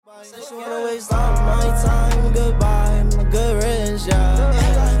Said she wanna waste all my time, goodbye, my good riddance,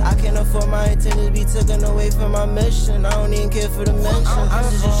 yeah. I can't afford my attention to be taken away from my mission. I don't even care for the mention. I'm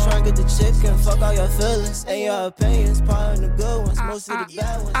just trying to get the chicken, fuck all your feelings and your opinions. Part of the good ones, most of the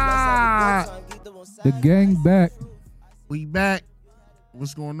bad ones. That's how the good time. The gang back. We back.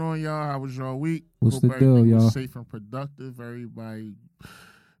 What's going on, y'all? How was y'all week? What's Hope the deal, everything y'all? was safe and productive. Everybody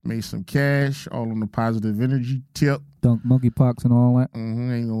made some cash, all on the positive energy tip. Dunk monkeypox and all that.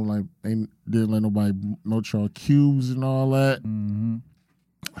 Ain't didn't let nobody note y'all cubes and all that. Mm-hmm.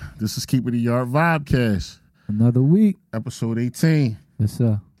 This is Keep It a Yard Vibecast, Another week. episode 18. Yes,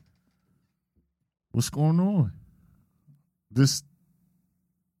 sir. What's going on? This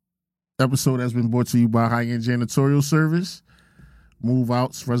episode has been brought to you by High End Janitorial Service, Move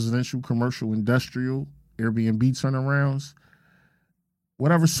Outs, Residential, Commercial, Industrial, Airbnb turnarounds.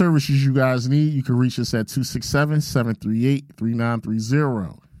 Whatever services you guys need, you can reach us at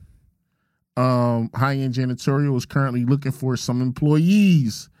 267-738-3930. High End Janitorial is currently looking for some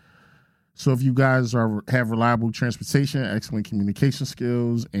employees. So if you guys have reliable transportation, excellent communication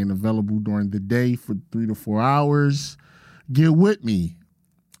skills, and available during the day for 3 to 4 hours, get with me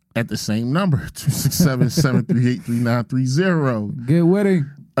at the same number, 267-738-3930. Get with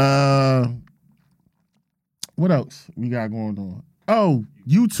him. What else we got going on? Oh,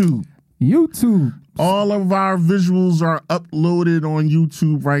 YouTube. All of our visuals are uploaded on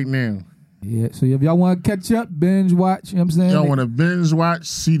YouTube right now. Yeah, so if y'all want to catch up, binge watch, you know what I'm saying? Y'all want to binge watch,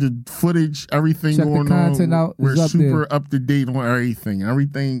 see the footage, everything Check the going content on. out. We're It's up super there. up to date on everything.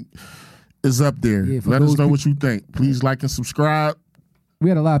 Everything is up there. Yeah, for Let us those know what you think. Please like and subscribe. We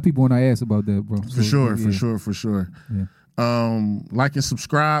had a lot of people on our ass about that, bro. For sure. Yeah. Like and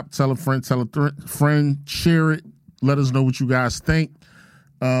subscribe. Tell a friend, friend, share it. Let us know what you guys think.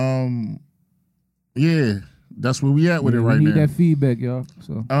 Yeah, that's where we at with it right we now. need that feedback, y'all.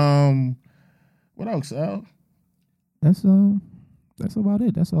 So What else, Al? that's about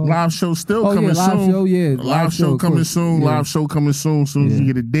it. That's all. Live show still coming live soon. show, yeah. Live show of coming course. soon. Yeah. Live show coming soon. As soon as Yeah. we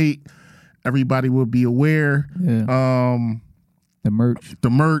get a date, everybody will be aware. Yeah. The merch.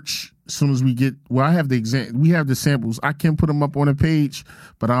 The merch. As soon as we get, I have we have the samples. I can put them up on a page,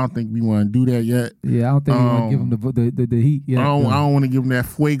 but I don't think we want to do that yet. Yeah, I don't think we want to give them the heat yet. I don't want to give them that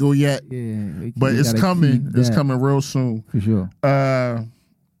fuego yet. Yeah, But it's coming. It's coming real soon. for sure.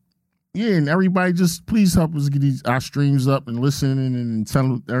 Yeah, and everybody just please help us get our streams up and listen and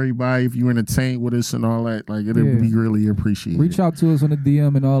tell everybody if you entertain with us and all that. Like, it'll be really appreciated. Reach out to us on the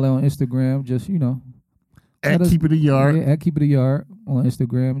DM and all that on Instagram. Just, At Keep It a Yard. Yeah, at Keep It a Yard on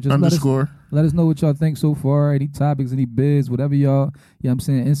Instagram. Just _ Let us know what y'all think so far. Any topics, any bids, whatever y'all,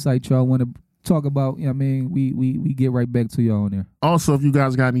 insight y'all want to talk about. We get right back to y'all on there. Also, if you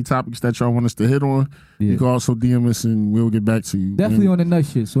guys got any topics that y'all want us to hit on, you can also DM us and we'll get back to you. Definitely on the nut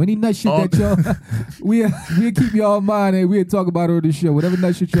shit. So any nut shit that y'all, we'll keep y'all in mind and we'll talk about it on the show. Whatever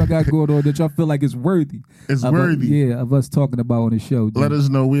nut shit y'all got going on that y'all feel like is worthy. It's worthy. Of us talking about on the show. Dude. Let us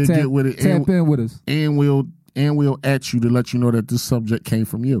know. We'll get with it. Tap in with us. And we'll at you to let you know that this subject came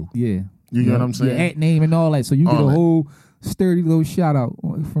from you. Yeah. You know what I'm saying? Your at name and all that. So you get a whole sturdy little shout out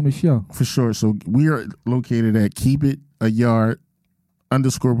from the show. For sure. So we are located at Keep It a Yard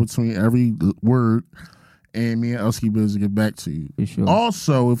 _ between every word. And me and Elsky Biz will get back to you. For sure.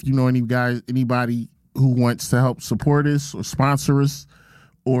 Also, if you know anybody who wants to help support us or sponsor us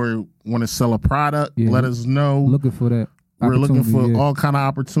or want to sell a product, let us know. Looking for that. We're looking for all kind of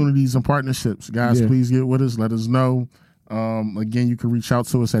opportunities and partnerships. Guys, please get with us. Let us know. Again, you can reach out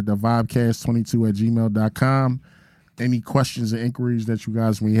to us at thevibecast22@gmail.com. Any questions and inquiries that you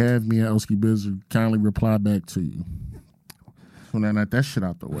guys may have, me and Elsky Biz will kindly reply back to you. So now that shit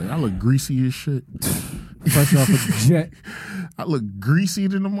out the way. I look greasy as shit. Fresh off a jet. I look greasy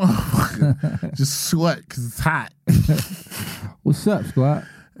than the motherfucker. Just sweat because it's hot. What's up, squad?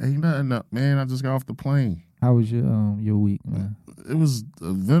 Ain't nothing up, man. I just got off the plane. How was your week, man? It was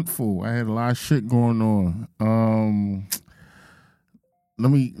eventful. I had a lot of shit going on.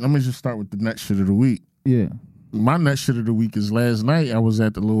 Let me just start with the nut shit of the week. Yeah. My nut shit of the week is last night I was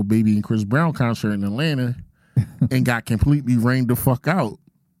at the Lil Baby and Chris Brown concert in Atlanta and got completely rained the fuck out.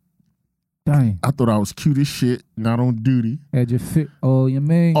 Dang. I thought I was cute as shit, not on duty. Had your fit all your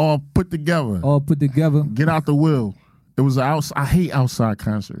man. All put together. Get out the wheel. It was I hate outside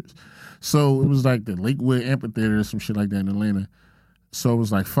concerts. So it was like the Lakewood Amphitheater or some shit like that in Atlanta. So it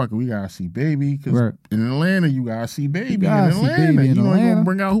was like, fuck it, we gotta see Baby. Because in Atlanta, you gotta see Baby. In Atlanta, you know, you're gonna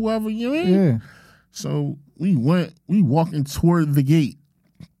bring out whoever you in. Yeah. So we walking toward the gate.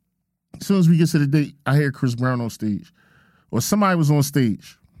 As soon as we get to the gate, I hear Chris Brown on stage. Or somebody was on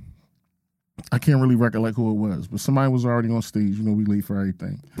stage. I can't really recollect who it was, but somebody was already on stage. You know, we late for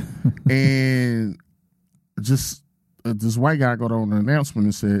everything. And just this white guy got on an announcement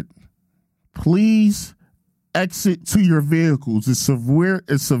and said, please exit to your vehicles. It's severe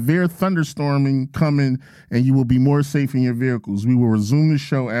thunderstorming coming, and you will be more safe in your vehicles. We will resume the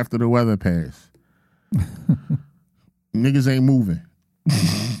show after the weather pass. Niggas ain't moving.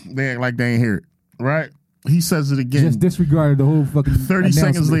 They act like they ain't hear it, right? He says it again. Just disregarded the whole fucking 30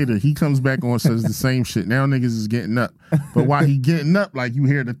 seconds later, he comes back on and says the same shit. Now niggas is getting up. But while he getting up, like you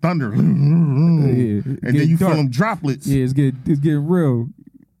hear the thunder. And then you feel them droplets. Yeah, it's getting real.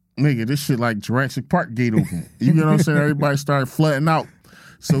 Nigga, this shit like Jurassic Park gate open. You get what I'm saying? Everybody started flooding out.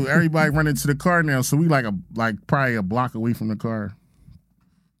 So everybody running to the car now. So we like probably a block away from the car.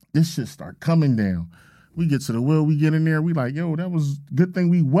 This shit start coming down. We get to the wheel, we get in there, we like, yo, that was good thing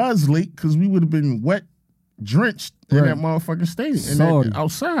we was late because we would have been wet, drenched in that motherfucking stadium, and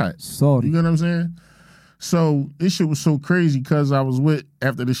outside. Salty. You know what I'm saying? So this shit was so crazy because I was with,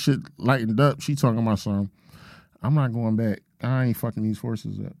 after this shit lightened up, she talking about something. I'm not going back. I ain't fucking these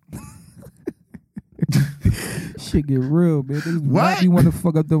horses up. Shit get real, man. What? You want to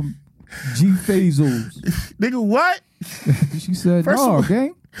fuck up them G Phazos. Nigga, what? She said, no,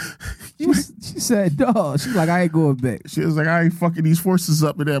 gang. She said, dog. She's like, I ain't going back. She was like, I ain't fucking these horses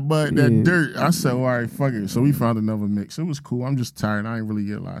up in that mud, that dirt. I said, all right, fuck it. So we found another mix. It was cool. I'm just tired. I ain't really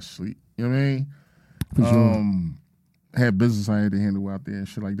get a lot of sleep. You know what I mean? For sure. Had business I had to handle out there and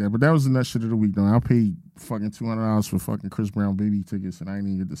shit like that. But that was the nut shit of the week, though. I paid fucking $200 for fucking Chris Brown baby tickets, and I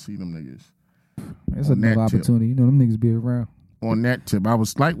didn't even get to see them niggas. That's another opportunity. You know, them niggas be around. On that tip, I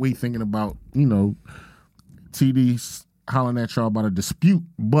was lightweight thinking about, you know, TD hollering at y'all about a dispute,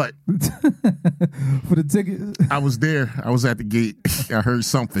 but for the tickets, I was there. I was at the gate. I heard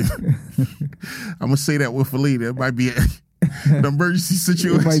something. I'm gonna say that with a lead. It might be an emergency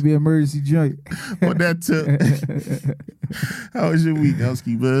situation. It might be an emergency joint. On that tip, how was your week,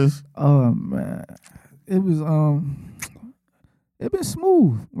 Elsky Buzz? Oh man, it was it been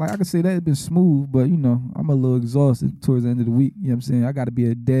smooth. Like I can say that it's been smooth, but you know I'm a little exhausted towards the end of the week. You know what I'm saying? I got to be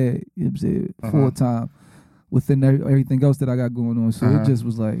a dad. You know what I'm saying? Full time. Within everything else that I got going on. So it just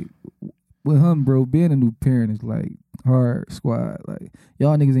was like, with him, bro, being a new parent is like hard squad. Like,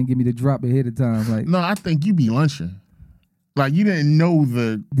 y'all niggas ain't give me the drop ahead of time. Like, no, I think you be lunching. Like, you didn't know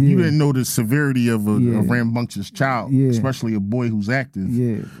the severity of a rambunctious child, especially a boy who's active.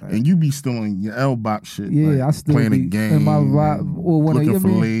 Yeah. Like, and you be still on your L-bop shit. Yeah, like I still playing be a game, in my vibe, or looking for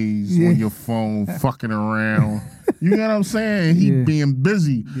lays on your phone, fucking around. You know what I'm saying? He being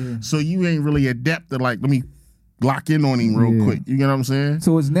busy. Yeah. So you ain't really adept to like, let me lock in on him real quick. You get what I'm saying?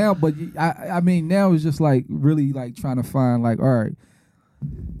 So it's now, but I mean, now it's just like really like trying to find like, all right,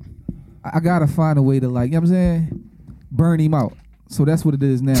 I gotta find a way to like, you know what I'm saying, burn him out. So that's what it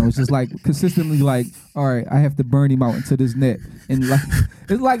is now. It's just like consistently like, all right, I have to burn him out into this net, and like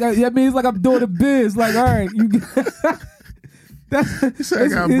it's like it's like I'm doing a biz. Like, all right, you.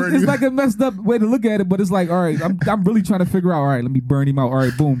 It's like a messed up way to look at it, but it's like, all right, I'm really trying to figure out, all right, let me burn him out. All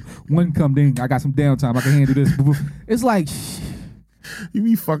right, boom. One come in, I got some downtime. I can handle this. It's like, you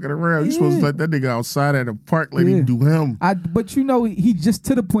be fucking around. You supposed to let that nigga outside at the park, let him do him. But you know, he just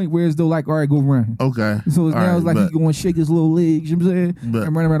to the point where it's though like, all right, go run. Okay. So now it's like he going to shake his little legs, you know what I'm saying?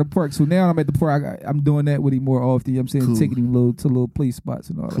 I'm running around the park. So now I'm at the park. I'm doing that with him more often, you know what I'm saying? Taking him to little play spots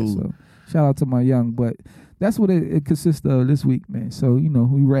and all that. So shout out to my young, but that's what it consists of this week, man. So, you know,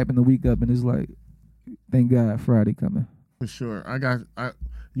 we wrapping the week up and it's like, thank God Friday coming. For sure. I'm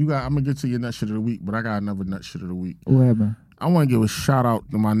gonna get to your nut shit of the week, but I got another nut shit of the week. What happened? I want to give a shout out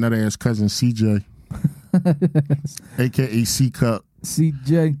to my nut ass cousin CJ, aka C Cup,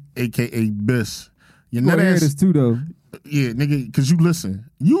 CJ, aka Biss. Your nut ass this too though. Yeah, nigga, because you listen.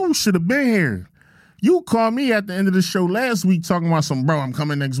 You should have been here. You called me at the end of the show last week talking about some, bro, I'm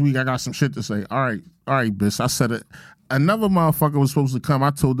coming next week. I got some shit to say. All right, Biss. I said it. Another motherfucker was supposed to come. I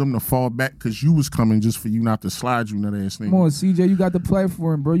told them to fall back because you was coming just for you not to slide, you nut ass nigga. Come on, CJ, you got the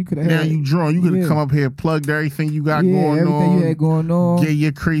platform, bro. You could have now you drawn. You could have come up here, plugged everything you got going on. Everything you had going on. Get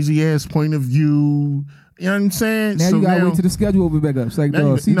your crazy ass point of view. You know what I'm saying? Now you gotta wait till the schedule open back up. It's like,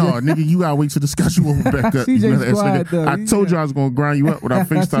 CJ. No, nigga, you gotta wait till the schedule open back up. I told you I was gonna grind you up when I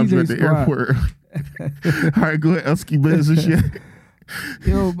FaceTimed you at the airport. All right, go ahead, Elsky Biz and shit.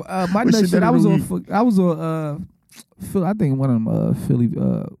 Yo, my nut shit. I was on I think one of them Philly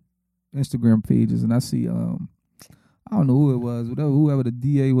Instagram pages, and I see I don't know who it was, whoever the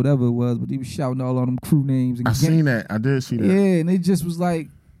DA, whatever it was, but he was shouting all on them crew names. And seen that. I did see that. Yeah, and it just was like,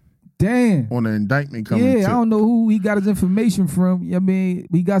 damn. On the indictment coming. Yeah, I don't know who he got his information from. I mean,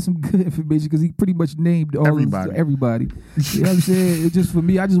 he got some good information because he pretty much named everybody. You know what I'm saying? It's just for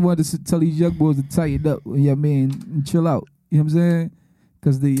me, I just wanted to tell these young boys to tighten up, you know what I mean, and chill out. You know what I'm saying?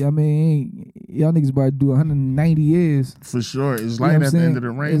 Cause y'all niggas about to do 190 years. For sure. It's You know light what at I'm the end saying? of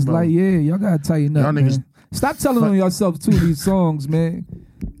the rainbow. It's like, yeah, y'all gotta tighten up, Y'all man. niggas Stop telling on yourself too in these songs, man.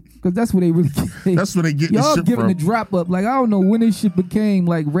 Cause that's what they really get. That's where they get Y'all the shit giving from. the drop up. Like, I don't know when this shit became,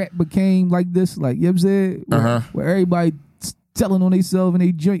 like, rap became like this. Like, you know what I'm saying? Where everybody telling on themselves and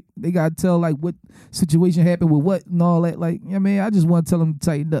they drink. They gotta tell, like, what situation happened with what and all that. Like, I mean, I just want to tell them to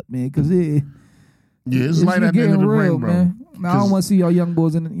tighten up, man. Cause Yeah, it's light at the end of the real, rainbow. man. Now, I don't want to see y'all young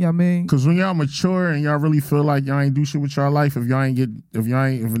boys in, you know what I mean? Cause when y'all mature and y'all really feel like y'all ain't do shit with y'all life, if a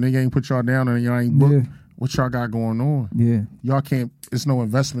nigga ain't put y'all down and y'all ain't booked, what y'all got going on? Yeah. Y'all can't. It's no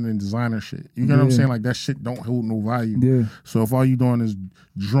investment in designer shit. You get what I'm saying? Like that shit don't hold no value. Yeah. So if all you doing is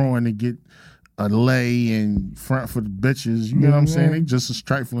drawing to get a lay and front for the bitches, you know what I'm saying? They just as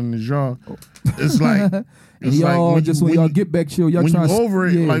trifling as y'all. It's like. And y'all like when y'all get back chill, y'all when trying you over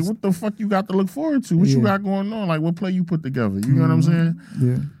it, yeah, like what the fuck you got to look forward to? What you got going on? Like what play you put together? You know what I'm saying?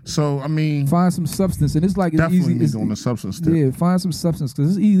 Yeah. So I mean, find some substance, and it's like it's definitely easy. It's on the substance tip. Yeah, find some substance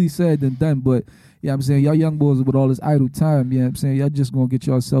because it's easily said than done. But yeah, I'm saying y'all young boys with all this idle time, yeah, I'm saying y'all just gonna get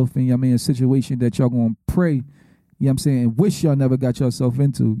yourself in, a situation that y'all gonna pray. You know what I'm saying? Wish y'all never got yourself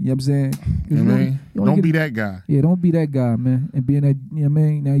into. You know what I'm saying? Don't be that guy. Yeah, don't be that guy, man. And being that, you know what I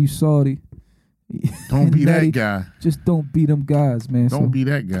mean? Now you salty. Don't be that guy. Just don't be them guys, man. Don't be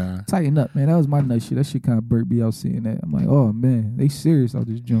that guy. Tighten up, man. That was my nut shit. That shit kind of burnt me out seeing that. I'm like, oh, man. They serious out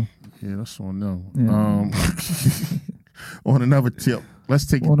this jump. Yeah, that's on them. Yeah. On another tip, let's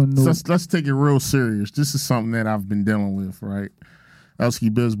take it real serious. This is something that I've been dealing with, right?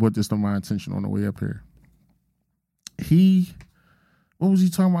 Elsky Biz brought this to my attention on the way up here. What was he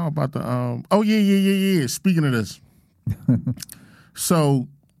talking about the oh yeah. Speaking of this. So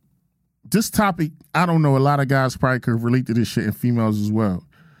this topic, I don't know, a lot of guys probably could relate to this shit and females as well.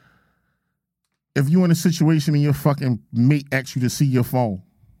 If you in a situation and your fucking mate asks you to see your phone,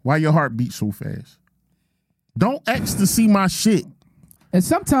 why your heart beats so fast? Don't ask to see my shit. And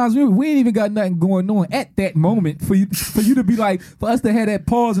sometimes we ain't even got nothing going on at that moment for you to be like, for us to have that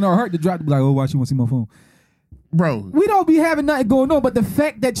pause in our heart to drop to be like, oh, why she want to see my phone? Bro. We don't be having nothing going on, but the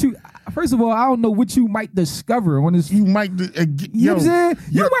fact that first of all, I don't know what you might discover on this. You might, you know what I'm saying?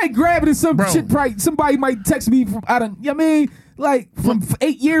 You might grab it in some shit, probably, somebody might text me from, you know what I mean? Like, from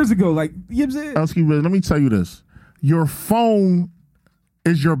 8 years ago, like, you know what I'm saying? Let me tell you this. Your phone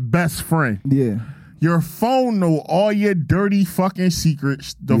is your best friend. Yeah. Your phone know all your dirty fucking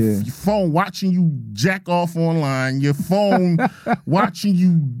secrets. Your phone watching you jack off online. Your phone watching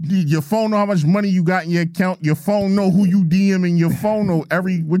you. Your phone know how much money you got in your account. Your phone know who you DMing. Your phone know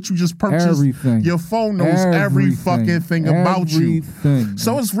what you just purchased. Everything. Your phone knows every fucking thing about you.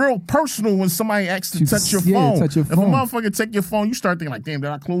 So it's real personal when somebody asks to touch your phone. Touch your phone. If a motherfucker take your phone, you start thinking like, damn,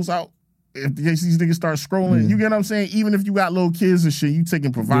 did I close out? If these niggas start scrolling, you get what I'm saying? Even if you got little kids and shit, you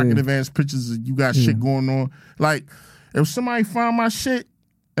taking provocative ass pictures and you got shit going on. Like, if somebody find my shit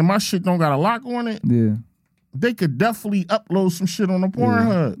and my shit don't got a lock on it, they could definitely upload some shit on the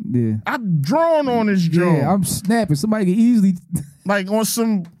Pornhub. Yeah. I'm drawn on this joint. Yeah, I'm snapping. Somebody can easily like on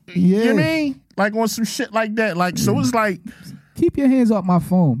some you know what I mean? Like on some shit like that. Like so it's like keep your hands off my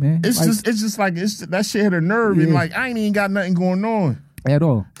phone, man. It's just like that shit hit a nerve and like I ain't even got nothing going on. At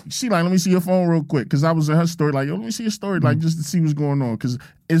all. She like, let me see your phone real quick. Because I was in her story like, yo, let me see your story. Like, just to see what's going on. Because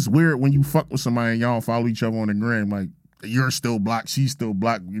it's weird when you fuck with somebody and y'all follow each other on the gram. Like, you're still blocked, she's still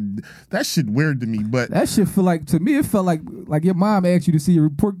blocked. That shit weird to me. But that shit feel like, to me, it felt like your mom asked you to see your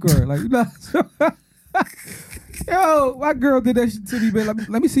report card. Like, you know. Yo, my girl did that shit to me, man.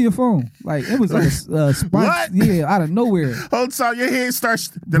 Let me see your phone. Like, it was like a spot. What? Yeah, out of nowhere. Whole time your head starts.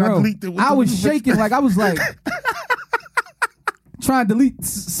 Then I delete it. I was shaking. Like, I was like trying to delete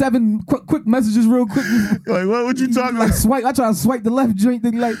 7 quick messages real quick. Like, what would you talking like? Swipe. I try to swipe the left joint.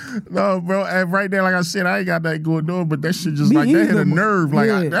 Then like, no, bro. And right there, like I said, I ain't got that going on. But that shit just like that hit a nerve.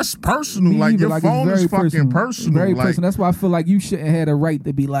 Like that's personal. Like your phone is fucking personal. Very like, personal. That's why I feel like you shouldn't have a right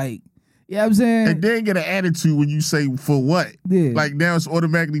to be like. You know what I'm saying? And then get an attitude when you say, for what? Yeah. Like, now it's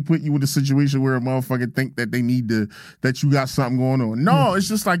automatically putting you in a situation where a motherfucker think that they need that you got something going on. No, it's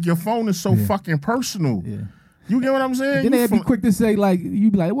just like your phone is so fucking personal. Yeah. You get what I'm saying? And then they'd be quick to say, like,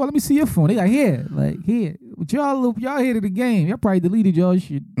 you be like, well, let me see your phone. They like, here. But y'all here to the game. Y'all probably deleted y'all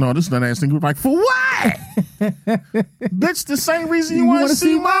shit. No, this is not asking. Like, for what? Bitch, the same reason you want to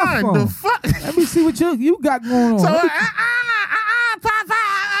see mine. Phone. The fuck? Let me see what you got going on. So, Papa.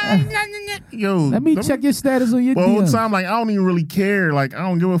 Yo, let me check your status on your DMs. Whole DMs. time, like, I don't even really care. Like, I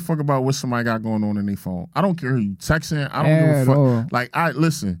don't give a fuck about what somebody got going on in their phone. I don't care who you texting. I don't give a fuck. All. Like,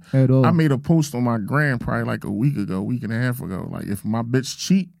 I made a post on my gram probably like a week and a half ago. Like, if my bitch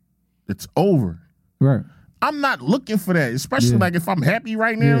cheat, it's over. Right. I'm not looking for that, especially like if I'm happy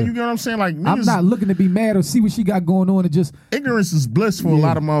right now. You get what I'm saying? Like niggas, I'm not looking to be mad or see what she got going on and just ignorance is bliss for a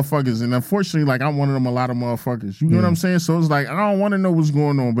lot of motherfuckers, and unfortunately, like I'm one of them. A lot of motherfuckers. You know what I'm saying? So it's like I don't want to know what's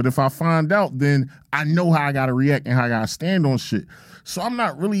going on, but if I find out, then I know how I gotta react and how I gotta stand on shit. So I'm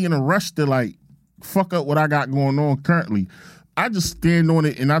not really in a rush to like fuck up what I got going on currently. I just stand on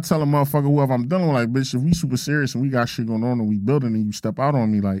it and I tell a motherfucker whoever I'm dealing with, like, bitch, if we super serious and we got shit going on and we building and you step out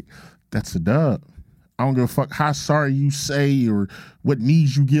on me, like, that's a dub. I don't give a fuck how sorry you say or what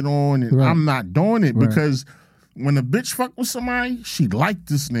needs you get on. And I'm not doing it because when a bitch fuck with somebody, she like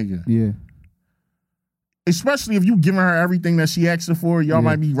this nigga. Yeah. Especially if you giving her everything that she asking for. Y'all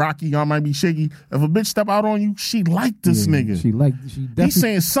might be rocky, y'all might be shaky. If a bitch step out on you, she like this nigga. She definitely. He's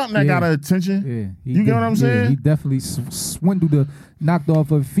saying something that got her attention. Yeah. You get what I'm saying? He definitely swindled her, knocked off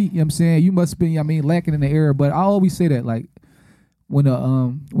her feet. You know what I'm saying? You must be, lacking in the air. But I always say that, like, when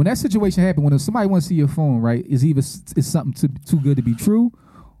that situation happened, when somebody wants to see your phone, right, is either it's something too good to be true,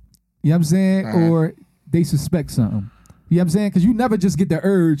 you know what I'm saying, or they suspect something. You know what I'm saying? Because you never just get the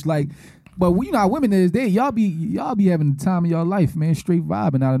urge, like, but you know how women is, y'all be having the time of your life, man, straight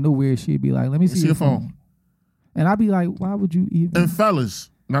vibing out of nowhere. She'd be like, let me see your phone. And I'd be like, why would you even? And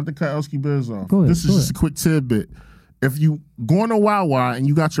fellas, not to cut Elsky Biz off. Go ahead, this is just a quick tidbit. If you going to Wawa and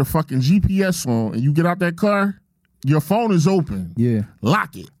you got your fucking GPS on and you get out that car, your phone is open. Yeah.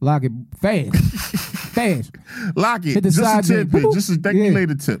 Lock it. Lock it fast. Fast. Lock it. Hit the just side a tidbit. Just a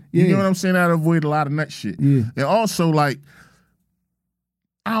later tip. You know what I'm saying? That'll avoid a lot of nut shit. Yeah. And also, like,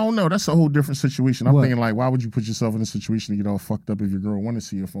 I don't know. That's a whole different situation. I'm thinking, like, why would you put yourself in a situation to get all fucked up if your girl want to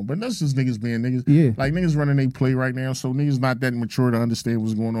see your phone? But that's just niggas being niggas. Yeah. Like, niggas running they play right now, so niggas not that mature to understand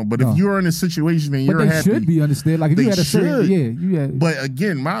what's going on. But if you're in a situation and you're happy. But they should be understand. Like, if you had a certain, But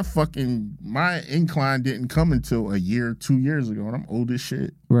again, my incline didn't come until a year, 2 years ago, and I'm old as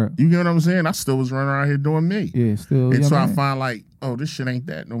shit. Right. You get what I'm saying? I still was running around here doing me. Yeah, still. And so I find, like, oh, this shit ain't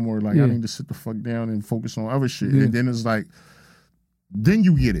that no more. Like, I need to sit the fuck down and focus on other shit. And then it's like, then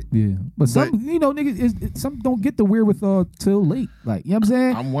you get it. Yeah. But some, niggas, some don't get the wherewithal till late. Like, you know what I'm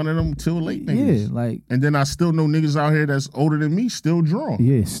saying? I'm one of them till late niggas. Yeah, like. And then I still know niggas out here that's older than me still drawn.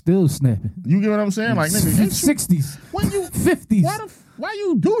 Yeah, still snapping. You get what I'm saying? Like, niggas. 60s. When you 50s. Why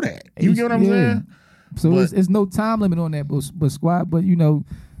you do that? You get what I'm saying? So it's no time limit on that, but squad. But,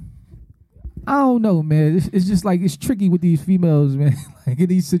 I don't know, man. It's just like, it's tricky with these females, man. Like, in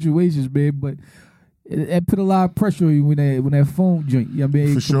these situations, man. But it put a lot of pressure on you when that phone joint. You know what I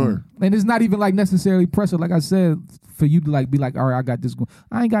mean? For sure. And it's not even like necessarily pressure, like I said, for you to like be like, all right, I got this going.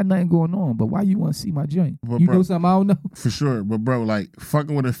 I ain't got nothing going on, but why you want to see my joint? But you bro, know something I don't know? For sure. But bro, like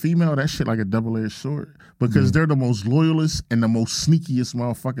fucking with a female, that shit like a double-edged sword. Because they're the most loyalist and the most sneakiest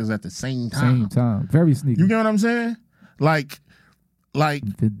motherfuckers at the same time. Very sneaky. You get what I'm saying? Like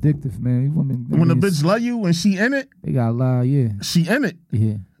vindictive, man. These women, when a bitch love you and she in it, they got a lie, she in it.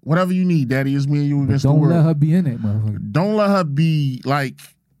 Yeah. Whatever you need, daddy, is me and you against the world. Don't let her be in it, motherfucker. Don't let her be like.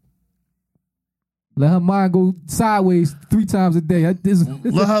 Let her mind go sideways 3 times a day.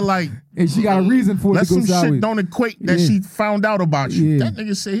 Let her like. And she got a reason for it to go sideways. Let some shit don't equate that she found out about you. Yeah. That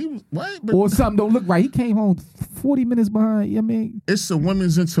nigga said he was what? But or something don't look right. He came home 40 minutes behind. You know what I mean? It's a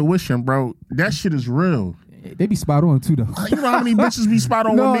woman's intuition, bro. That shit is real. They be spot on too, though. You know how many bitches be spot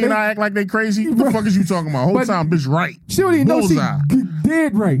on with me and I act like they crazy? What the fuck is you talking about? Whole time, bitch, right. She don't even know she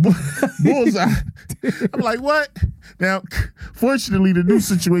dead right. Bullseye. I'm like, what? Now, fortunately, the new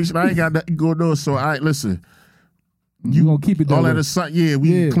situation, I ain't got nothing going on. So, all right, listen. You gonna keep it that all way. that aside,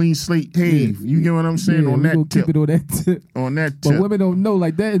 we clean slate. Hey, you get what I'm saying on that tip. Keep it on that tip. On that tip. But women don't know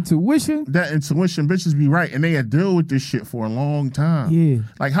like that intuition. That intuition, bitches be right, and they had deal with this shit for a long time. Yeah.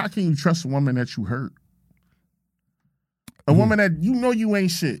 Like, how can you trust a woman that you hurt? A woman that you know you ain't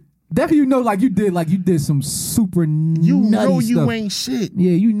shit. Definitely, you did some super you nutty know you stuff. Ain't shit.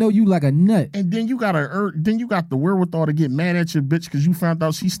 Yeah, you know you like a nut. And then you got the wherewithal to get mad at your bitch because you found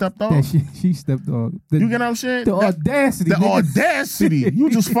out she stepped off. She stepped off. You get what I'm saying? The audacity. The audacity. You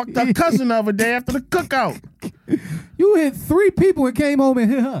just fucked her cousin the other day after the cookout. You hit 3 people and came home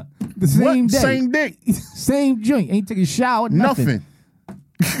and hit her the same day. Same dick. Same joint. Ain't taking a shower. Nothing.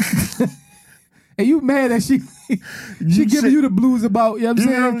 And you mad that she giving you the blues about, you know what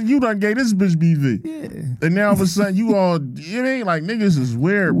I'm saying? You done gave this bitch BV. Yeah. And now all of a sudden it ain't like niggas is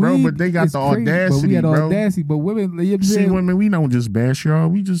weird, bro, but they got the crazy, audacity, but we had bro. audacity, but women, you know what I'm See, saying? women, we don't just bash y'all.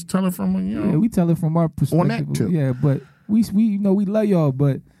 We just tell it from, Yeah, we tell it from our perspective. On that tip. Yeah, but we we love y'all,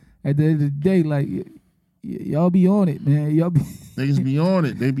 but at the end of the day, like, y'all be on it, man. Y'all be... Niggas be on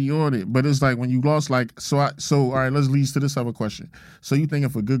it. They be on it. But it's like when you lost, like, so all right, let's lead to this other question. So you think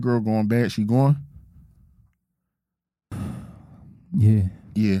if a good girl going bad, she going? Yeah.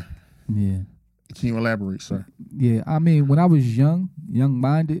 Yeah. Yeah. Can you elaborate, sir? Yeah, I mean, when I was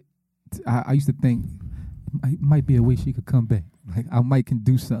young-minded, I used to think it might be a way she could come back. Like I might can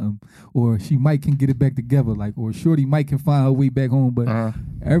do something, or she might can get it back together. Like, or Shorty might can find her way back home. But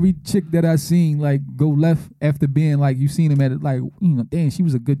every chick that I seen like go left after being like you seen him at it, like damn, she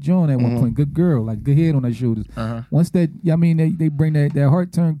was a good Joan at one point, good girl, like good head on her shoulders. Once that, I mean, they bring that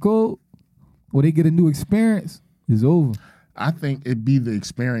heart turn cold, or they get a new experience, it's over. I think it'd be the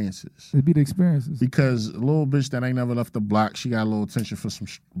experiences. It'd be the experiences. Because a little bitch that ain't never left the block, she got a little attention for some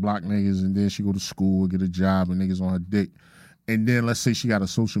block niggas, and then she go to school, get a job, and niggas on her dick. And then let's say she got a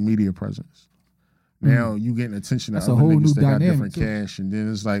social media presence. Now you getting attention to That's a other whole niggas new that got dynamic, different too. cash. And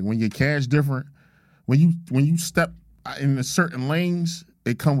then it's like when your cash different, when you step in a certain lanes,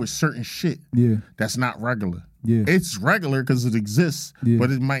 it come with certain shit that's not regular. Yeah. It's regular because it exists,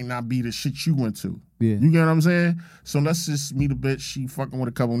 but it might not be the shit you went to. Yeah. You get what I'm saying? So let's just meet a bitch. She fucking with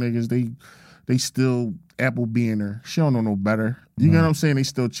a couple niggas. They still Applebee in her. She don't know no better. You get what I'm saying? They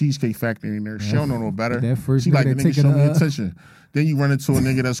still Cheesecake Factory in there. She don't know no better. That first she like the nigga nigga show me taking attention. Then you run into a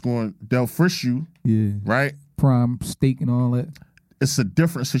nigga that's going, they'll frisk you. Yeah. Right? Prime steak and all that. It's a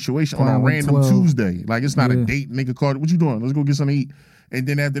different situation Prime on a random 12. Tuesday. Like it's not a date. Nigga called, what you doing? Let's go get something to eat. And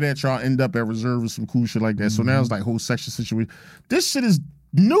then after that, y'all end up at Reserve or some cool shit like that. So now it's like whole sexual situation. This shit is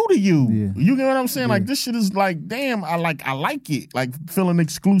new to you. Yeah. You get what I'm saying? Like this shit is like, damn, I like it. Like feeling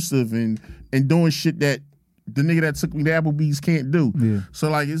exclusive and doing shit that the nigga that took me to Applebee's can't do. Yeah. So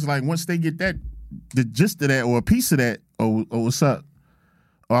like it's like once they get that, the gist of that or a piece of that, oh what's up?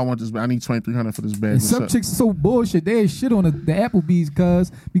 Oh, I want this. I need $2,300 for this bag. And some chicks so bullshit. They shit on the Applebee's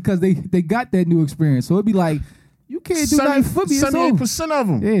because they got that new experience. So it'd be like, you can't do nothing for me. 78% of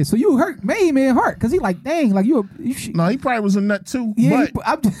them. Yeah, so you hurt man heart because he like, dang, like you should. No, he probably was a nut too. Yeah,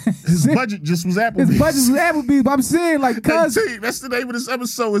 but his budget just was Applebee's. His budget was Applebee's, but I'm saying like, cuz that's the name of this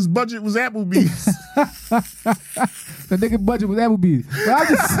episode. His budget was Applebee's. The nigga budget was Applebee's.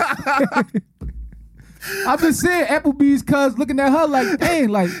 But I'm just saying Applebee's, cuz looking at her like, dang,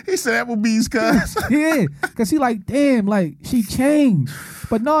 like he said Applebee's, cuz yeah, cuz he like, damn, like she changed.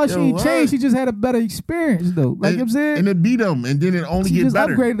 But no, she ain't changed. She just had a better experience though. Like you know what I'm saying? And it beat them, and then it only she get just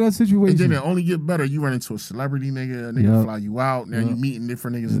better. Upgraded her situation. And then it only get better. You run into a celebrity nigga, a nigga fly you out. Now you meeting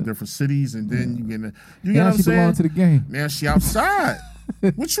different niggas in different cities, and then you get you now what I'm she saying? belong to the game. Now she outside.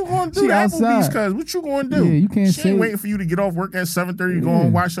 What you gonna do? She Applebee's, outside. cuz what you gonna do? Yeah, you can't She say ain't waiting for you to get off work at 7:30 to go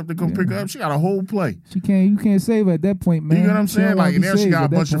home, wash up to come pick her up. She got a whole play. You can't save her at that point, man. You know what I'm She saying? don't wanna Like, and be now she saved got a at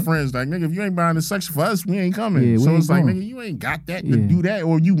that bunch of point. friends. Like, nigga, if you ain't buying the section for us, we ain't coming. Yeah, we so ain't it's like, going. nigga, you ain't got that to do that,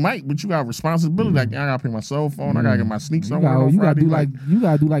 or you might, but you got responsibility. Like, I gotta pay my cell phone. I gotta get my sneaks on You Friday.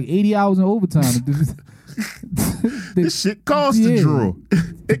 gotta do like 80 hours in overtime. This shit costs the drill.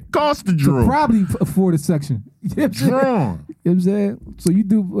 It costs the drill. Probably afford a section. You know what I'm saying? Drawn. You know what I'm saying? So you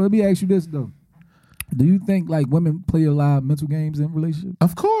do. Let me ask you this though. Do you think like women play a lot of mental games in relationships?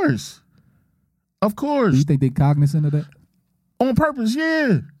 Of course. Of course. Do you think they cognizant of that? On purpose,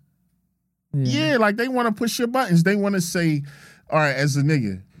 yeah. Yeah, like they want to push your buttons. They want to say, all right, as a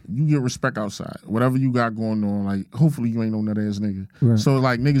nigga, you get respect outside. Whatever you got going on, like, hopefully you ain't no nut ass nigga. Right. So,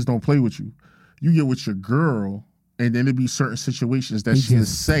 like, niggas don't play with you. You get with your girl, and then there be certain situations that They she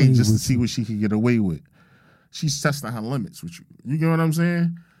just just say play just to with see what she can get away with. She's testing her limits with you. You get what I'm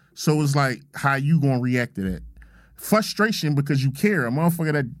saying? So it's like, how you gonna react to that? Frustration because you care. A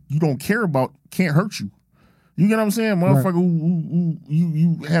motherfucker that you don't care about can't hurt you. You get what I'm saying? Motherfucker who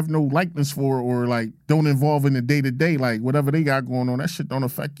you have no likeness for, or like don't involve in the day-to-day, like whatever they got going on, that shit don't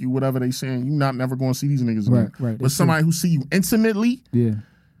affect you. Whatever they saying, you not never gonna see these niggas again. Right. But somebody who see you intimately, Yeah.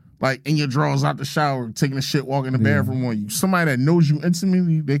 like in your drawers out the shower, taking a shit, walking in the bathroom on you. Somebody that knows you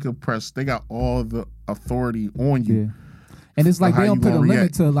intimately, they got all the authority on you. Yeah. And it's like How they don't you put a gonna limit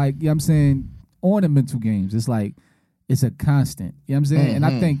react. to like, you know what I'm saying, on the mental games. It's like, it's a constant. You know what I'm saying? And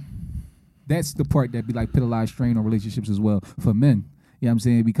I think that's the part that be like put a lot of strain on relationships as well for men. You know what I'm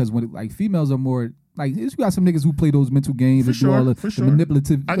saying? Because when like females are more like, you got some niggas who play those mental games and do all the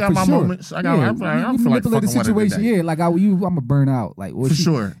manipulative. I got for my sure. moments. I feel like manipulate the fucking situation. today. Yeah, like I'm a burn out. Like For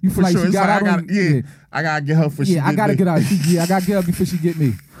sure. You feel For like sure. she It's got like, out on I gotta get her for she yeah, I gotta get out. I gotta get her before she get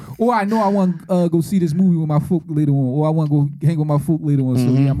me. Or I know I want to go see this movie with my folk later on. Or I want to go hang with my folk later on. So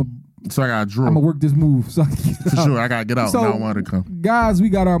yeah, So I gotta draw. I'm gonna work this move. So I can get For out. sure, I gotta get out. So, Now I want her to come. guys, we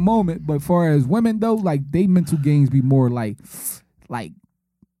got our moment. But far as women though, like they mental games be more like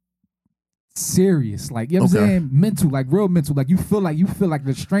serious. Like you know what I'm saying? Mental, like real mental. Like you feel like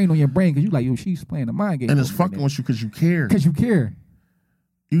the strain on your brain because you like, yo, she's playing a mind game. And it's fucking with you because you care. Because you care.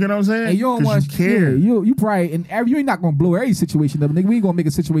 You get what I'm saying? And you don't want you care. Yeah, you probably you ain't not gonna blow every situation up, nigga. We ain't gonna make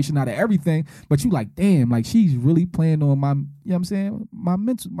a situation out of everything. But you like, damn, like she's really playing on my, you know what I'm saying, my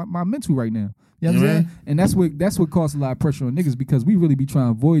mental right now. You know what I'm saying? And that's what causes a lot of pressure on niggas because we really be trying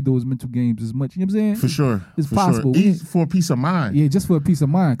to avoid those mental games as much. You know what I'm saying? For sure. It's for possible. Sure. For a peace of mind. Yeah, just for a peace of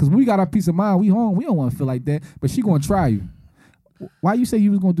mind. Because when we got our peace of mind, we home. We don't want to feel like that. But she gonna try you. Why you say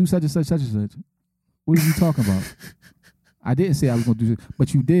you was gonna do such and such, such and such? What are you talking about? I didn't say I was gonna do this,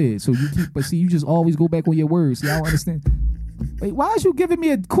 but you did. So you keep. But see, you just always go back on your words. See, I don't understand. Wait, why is you giving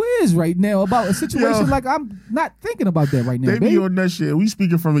me a quiz right now about a situation like I'm not thinking about that right now? They be on that shit. We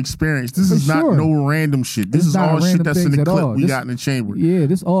speaking from experience. This is not no random shit. This is all shit that's in the clip we got in the chamber. Yeah,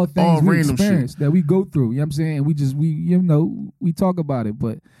 this all things we experience that we go through. You know what I'm saying? And we talk about it,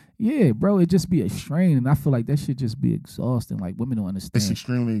 but. Yeah, bro, it just be a strain, and I feel like that shit just be exhausting. Like women don't understand. It's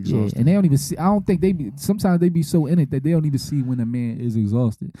extremely exhausting. Yeah, and they don't even see. I don't think they be. Sometimes they be so in it that they don't even see when a man is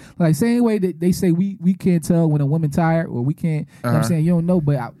exhausted. Like same way that they say we can't tell when a woman tired or we can't. You know what I'm saying? You don't know,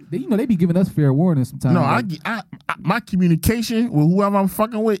 but they be giving us fair warning sometimes. No, like, I my communication with whoever I'm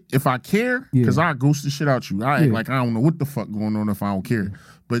fucking with, if I care, because I ghost the shit out you. I act like I don't know what the fuck going on if I don't care.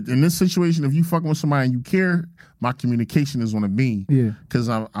 But in this situation, if you fucking with somebody and you care, my communication is on a beam. Yeah. Because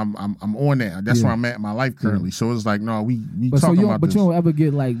I'm on that. That's where I'm at in my life currently. Yeah. So it's like, no, we talking about this. But you don't ever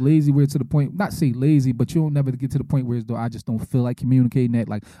get like lazy where to the point, not say lazy, but you don't never get to the point where it's though I just don't feel like communicating that.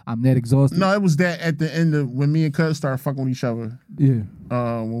 Like I'm that exhausted. No, it was that at the end of when me and Cuz started fucking with each other. Yeah.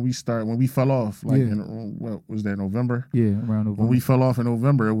 When we fell off, like in what was that, November? Yeah, around November. When we fell off in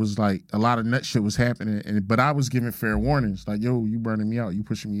November, it was like a lot of nut shit was happening, but I was giving fair warnings, like, yo, you burning me out, you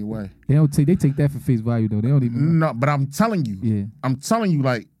pushing me away. They take that for face value though. They don't even. No, but I'm telling you,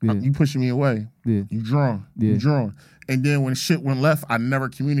 like, you pushing me away. Yeah, you drawn, and then when shit went left, I never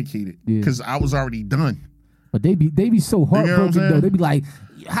communicated because I was already done. But they be so heartbroken though. They be like,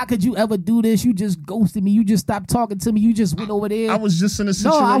 how could you ever do this? You just ghosted me. You just stopped talking to me. You just went over there. I was just in a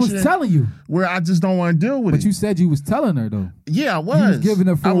situation. No, I was telling you where I just don't want to deal with it. But you said you was telling her though. Yeah, I was. You was giving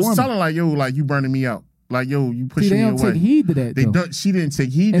her I was telling like, yo, like you burning me out. Like, yo, you pushing me away. They don't take heed to that. She didn't take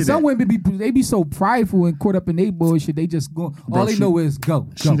heed to that. And some women be so prideful and caught up in their bullshit. They just go. All they know is go.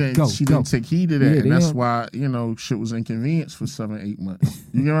 She didn't take heed to that, and that's why shit was inconvenienced for 7-8 months.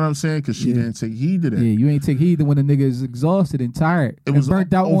 You know what I'm saying? Because she didn't take heed to that. Yeah, you ain't take heed to when the nigga is exhausted and tired. It was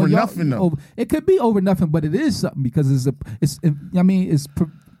burnt out over on nothing though. It could be over nothing, but it is something because it's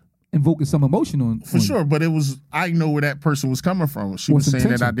invoking some emotion on sure, but it was, I know where that person was coming from. She was saying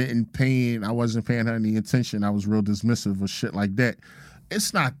that I wasn't paying her any attention. I was real dismissive of shit like that.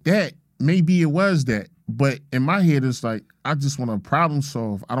 It's not that. Maybe it was that. But in my head, it's like, I just want to problem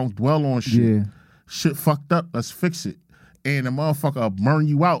solve. I don't dwell on shit. Yeah. Shit fucked up. Let's fix it. And the motherfucker will burn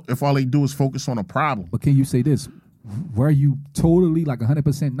you out if all they do is focus on a problem. But can you say this? Were you totally like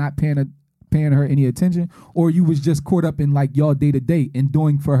 100% not paying her any attention, or you was just caught up in like y'all day to day and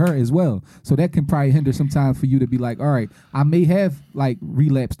doing for her as well? So that can probably hinder sometimes for you to be like, all right, I may have like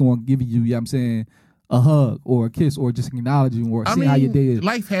relapsed on giving you, know what I'm saying, a hug or a kiss or just acknowledging or seeing how your day is.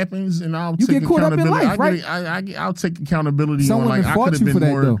 Life happens and I'll take accountability. Life, right? I'll take accountability on like I could have been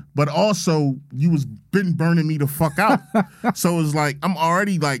more, though. But also you was been burning me the fuck out. So it's like I'm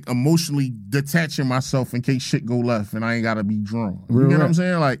already like emotionally detaching myself in case shit go left and I ain't gotta be drawn. You know what I'm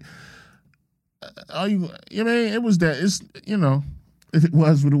saying? Like, it was that. It's it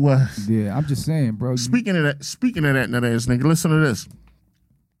was what it was. Yeah, I'm just saying, bro. Speaking of that nut ass nigga, listen to this.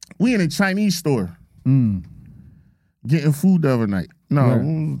 We in a Chinese store getting food the other night.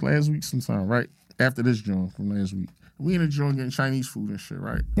 No, last week sometime, right? After this joint from last week. We in a joint getting Chinese food and shit,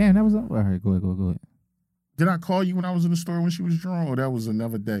 right? Damn, that was all right. Go ahead. Did I call you when I was in the store when she was drawn, or that was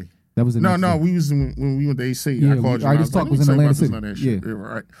another day? That was no. We was when we went to AC. Yeah, I called you. This talk was in Atlanta City. Yeah,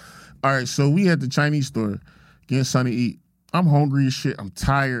 right. All right, so we at the Chinese store getting something to eat. I'm hungry as shit. I'm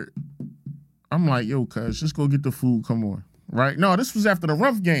tired. I'm like, yo, cuz, just go get the food. Come on. Right? No, this was after the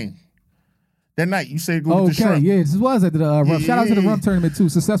Rumph game. That night, you said go get the shrimp. Yeah, this was after the Rumph. Shout out to the Rumph tournament, too.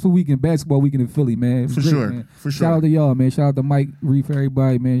 Successful weekend, basketball weekend in Philly, man. For sure. Shout out to y'all, man. Shout out to Mike, Reef,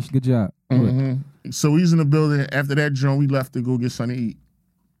 everybody, man. Good job. So he's in the building. After that joint, we left to go get something to eat.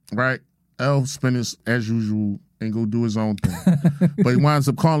 Right? Elf spent as usual and go do his own thing. But he winds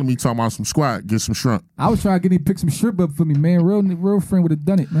up calling me, talking about some squat, get some shrimp. I was trying to get him to pick some shrimp up for me, man. Real friend would have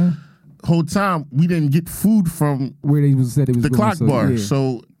done it, man. Whole time, we didn't get food from where they said it was the clock bar.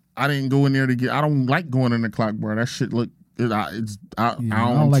 So I didn't go in there to get, I don't like going in the clock bar. That shit look, I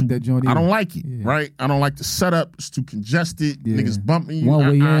don't like that joint either. I don't like it, right? I don't like the setup. It's too congested. Niggas bumping you. One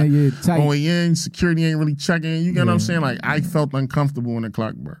way in, tight. One way in, security ain't really checking. You get what I'm saying? Like, I felt uncomfortable in the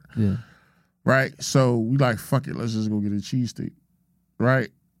clock bar. Yeah. Right? So we like, fuck it, let's just go get a cheesesteak. Right?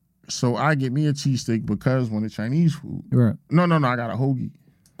 So I get me a cheesesteak because when the Chinese food. Right. No, I got a hoagie.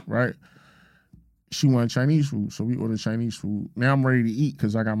 Right? she wanted Chinese food, so we ordered Chinese food. Now I'm ready to eat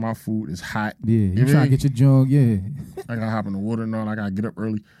because I got my food. It's hot. Yeah, you trying to get your junk, yeah. I got to hop in the water and all. I got to get up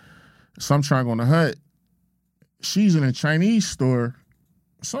early. So I'm trying to go in the hut. She's in a Chinese store.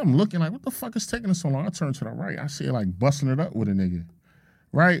 So I'm looking like, what the fuck is taking us so long? I turn to the right. I see her like busting it up with a nigga.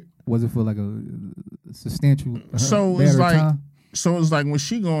 Right? Was it for like a substantial So it's like, time? So it's like when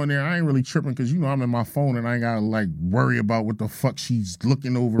she go in there, I ain't really tripping because, you know, I'm in my phone and I ain't got to like worry about what the fuck she's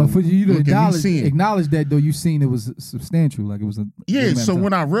looking over. But for you to looking, acknowledge that, though, you seen it was substantial. Like it was a. Yeah, so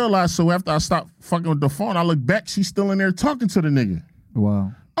when I realized, so after I stopped fucking with the phone, I look back, she's still in there talking to the nigga.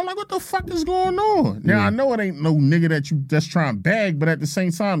 Wow. I'm like, what the fuck is going on? Now, I know it ain't no nigga that you just trying to bag, but at the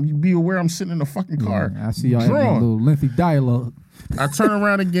same time, you be aware I'm sitting in the fucking car. I see y'all having a little lengthy dialogue. I turn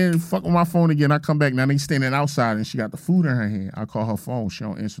around again, fuck with my phone again. I come back. Now they standing outside and she got the food in her hand. I call her phone. She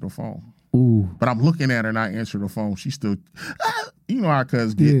don't answer the phone. Ooh. But I'm looking at her and I answer the phone. She still, you know how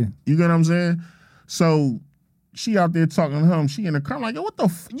cuz get. Yeah. You get what I'm saying? So she out there talking to him. She in the car. I'm like, yo, what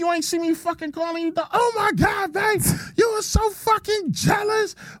the you ain't see me fucking calling you? Oh my God, babe. You were so fucking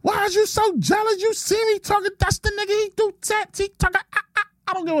jealous. Why is you so jealous? You see me talking. That's the nigga. He do that. He talking.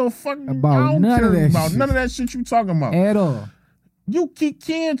 I don't give a fuck about I don't none care of that about shit. none of that shit you talking about. At all. You keep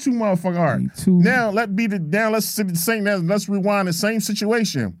caring too motherfucking hard. Now let's rewind the same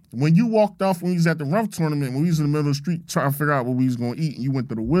situation. When you walked off when we was at the Rump tournament, when we was in the middle of the street trying to figure out what we was gonna eat, and you went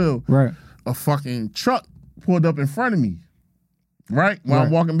to the wheel, right? A fucking truck pulled up in front of me. Right? While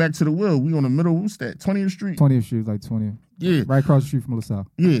I'm walking back to the wheel, we on the middle, what's that? 20th Street? 20th Street, like 20th. Yeah. Right across the street from LaSalle.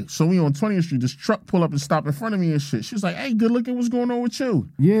 Yeah. So we on 20th Street, this truck pull up and stop in front of me and shit. She was like, hey, good looking, what's going on with you?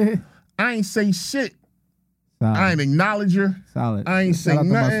 Yeah. I ain't say shit. Solid. I ain't acknowledge her. Solid. I ain't say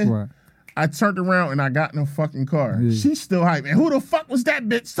nothing. My I turned around and I got in a fucking car. Yeah. She's still hyping. Who the fuck was that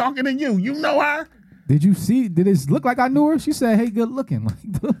bitch talking to you? You know her? Did you see? Did it look like I knew her? She said, hey, good looking.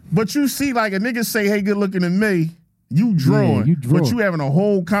 But you see, like a nigga say, hey, good looking to me. You drawing. Yeah, you draw. But you having a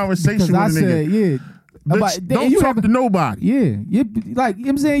whole conversation with a I nigga. Said, yeah. Bitch, don't talk to nobody. Yeah. You, like, you know what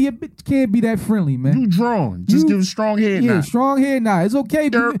I'm saying? Your bitch can't be that friendly, man. You drawing. Just give a strong head nod. Yeah, strong head nod. It's okay.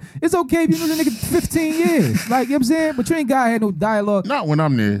 It's okay if you know the nigga 15 years. Like, you know what I'm saying? But you ain't got to have no dialogue. Not when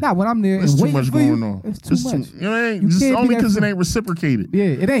I'm there. Not when I'm there. There's too much going on. It's too much. Just only because it ain't reciprocated. Yeah,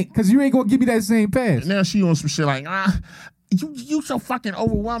 it ain't. Because you ain't going to give me that same pass. And now she on some shit like, you so fucking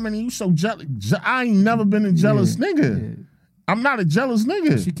overwhelming and you so jealous. I ain't never been a jealous nigga. Yeah. I'm not a jealous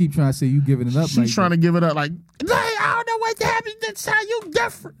nigga. She keep trying to say you giving it up. She's like trying to give it up like, I don't know what happened. That's how you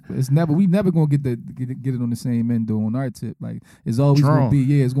different. We never gonna get it on the same end though on our tip. Like it's always gonna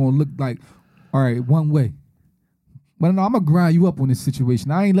be, it's gonna look like, all right, one way. But no, I'm gonna grind you up on this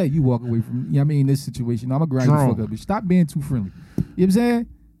situation. I ain't let you walk away from this situation. I'm gonna grind you fuck up. But stop being too friendly. You know what I'm saying?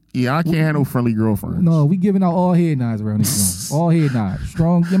 Yeah, I can't handle friendly girlfriends. No, we giving out all head nods around this joint. All head nods.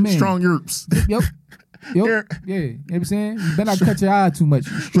 Strong, your man. Strong yerps. Yep. Yeah, you know what I'm saying? You better not cut your eye too much.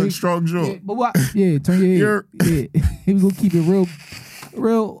 Strong jaw. Yeah, but what? Yeah, turn your head. Yeah. He was gonna keep it real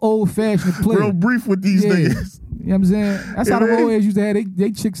old fashioned play. Real brief with these niggas. You know what I'm saying? That's how the old heads used to have they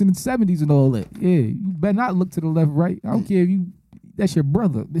chicks in the 70s and all that. Yeah, you better not look to the left, right. I don't care if that's your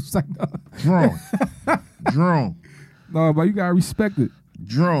brother. It's like Drone. No, but you gotta respect it.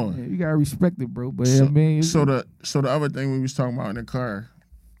 Drone. Yeah, you gotta respect it, bro. But so, I mean, so the other thing we was talking about in the car,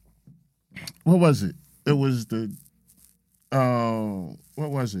 what was it? It was the, what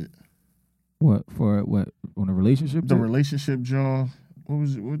was it? What on a relationship? The relationship, John. What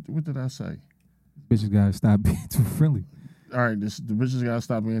was it? What did I say? Bitches gotta stop being too friendly. All right, the bitches gotta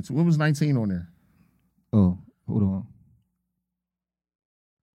stop being too. What was 19 on there? Oh, hold on.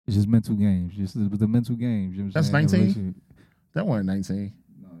 It's just mental games. It was the mental games. You know what I'm That's saying? 19. That wasn't 19.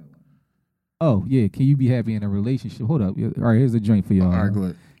 Oh yeah, can you be happy in a relationship? Hold up. All right, here's the joint for y'all. All right, go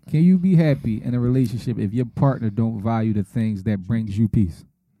ahead. Can you be happy in a relationship if your partner don't value the things that brings you peace?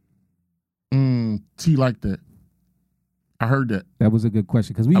 T like that. I heard that. That was a good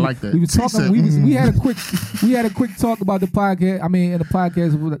question because I like that. We was talking. Said, we had a quick talk about the podcast. I mean, in the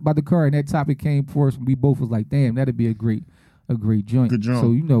podcast about the car, and that topic came for us. And we both was like, "Damn, that'd be a great joint." Good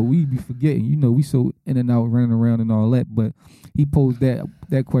joint. So we be forgetting. We so in and out, running around and all that. But he posed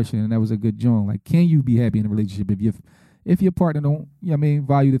that question, and that was a good joint. Like, can you be happy in a relationship if your partner don't,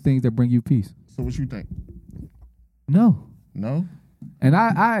 value the things that bring you peace? So what you think? No. And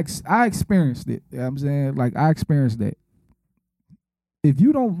I experienced it. You know what I'm saying? Like, I experienced that. If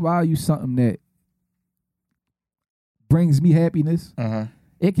you don't value something that brings me happiness,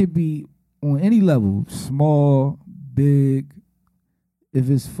 it could be on any level, small, big. If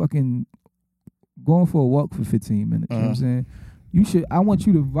it's fucking going for a walk for 15 minutes, you know what I'm saying? I want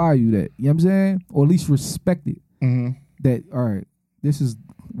you to value that, you know what I'm saying? Or at least respect it. That, all right, this is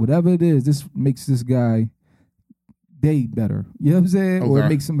whatever it is, this makes this guy day better. You know what I'm saying? Or it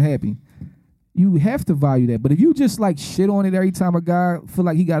makes him happy. You have to value that. But if you just like shit on it every time a guy feel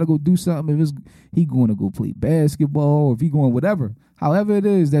like he got to go do something, if he going to go play basketball, or if he going whatever, however it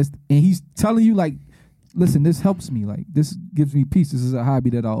is, and he's telling you like, listen, this helps me. Like, this gives me peace. This is a hobby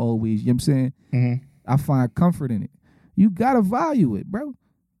that I always, you know what I'm saying? Mm-hmm. I find comfort in it. You got to value it, bro.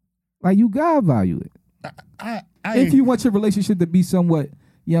 Like, you got to value it. If you want your relationship to be somewhat,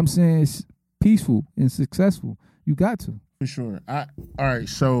 you know what I'm saying, peaceful and successful, you got to. For sure. All right,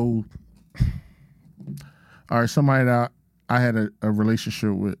 somebody that I had a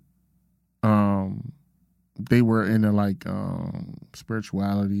relationship with, they were into like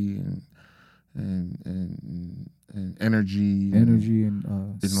spirituality and energy and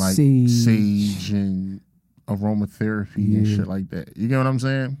like sage and aromatherapy and shit like that. You get what I'm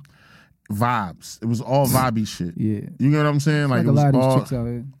saying? Vibes. It was all vibey shit. Yeah. You get what I'm saying? Like it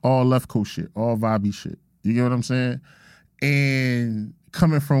was all left coast shit, all vibey shit. You get what I'm saying? And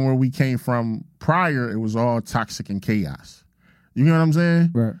coming from where we came from prior, it was all toxic and chaos. You know what I'm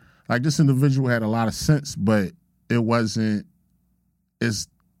saying? Right. Like, this individual had a lot of sense, but it wasn't as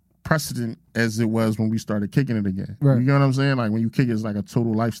precedent as it was when we started kicking it again. Right. You know what I'm saying? Like, when you kick it, it's like a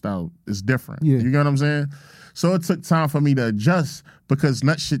total lifestyle. It's different. Yeah. You know what I'm saying? So it took time for me to adjust, because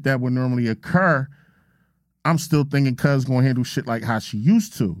nut shit that would normally occur, I'm still thinking cuz gonna handle shit like how she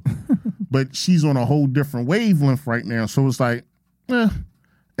used to. But she's on a whole different wavelength right now. So it's like, and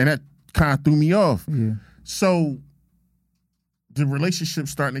that kind of threw me off. Yeah. So the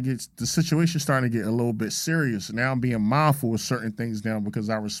the situation starting to get a little bit serious. Now I'm being mindful of certain things now, because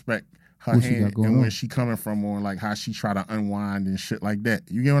I respect her hand and where she coming from, on like how she try to unwind and shit like that.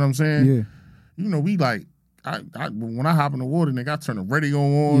 You get what I'm saying? Yeah. You know, we like, when I hop in the water, nigga, I turn the radio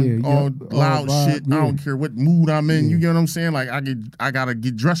on, all loud shit. Yeah. I don't care what mood I'm in. You get what I'm saying? Like, I gotta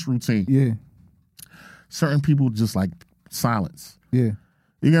get dress routine. Yeah. Certain people just like silence. Yeah.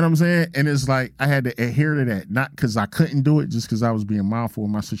 You get what I'm saying? And it's like, I had to adhere to that, not because I couldn't do it, just because I was being mindful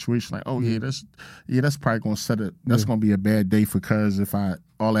of my situation. Like, that's probably gonna that's gonna be a bad day for cuz if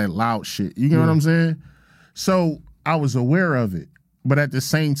all that loud shit. You get what I'm saying? So I was aware of it, but at the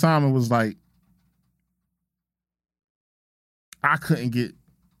same time, it was like, I couldn't get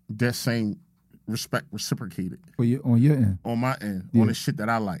that same respect reciprocated. On your end? On my end. On the shit that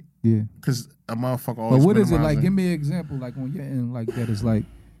I like. Yeah. Because a motherfucker always. But what is it like? Give me an example, like on your end, like that is like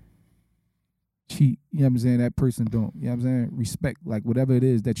cheat. You know what I'm saying? That person don't. You know what I'm saying? Respect, like whatever it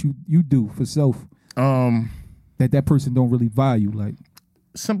is that you do for self. That person don't really value. Like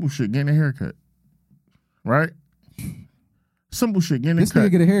simple shit, getting a haircut. Right? Simple shit, getting a haircut. This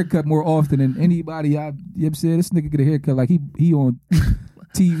nigga get a haircut more often than anybody. You know what I'm saying? This nigga get a haircut like he on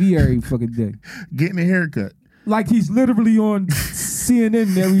TV every fucking day. Getting a haircut. Like he's literally on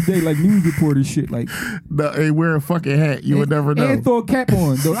CNN every day, like news reporter shit. Like, hey, wear a fucking hat. You would never know. And throw a cap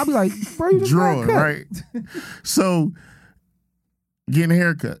on, though. I'd be like, bro, you just drawing, right? So, getting a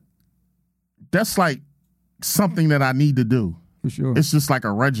haircut. That's like something that I need to do. For sure. It's just like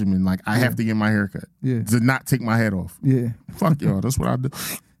a regimen. Like, I have to get my haircut. Yeah. To not take my head off. Yeah. Fuck y'all. That's what I do.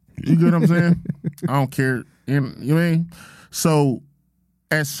 You get what I'm saying? I don't care. You know what I mean? So,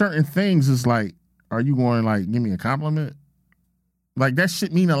 at certain things, it's like, are you going like, give me a compliment? Like, that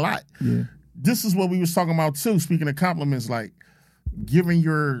shit mean a lot. Yeah. This is what we was talking about too. Speaking of compliments, like giving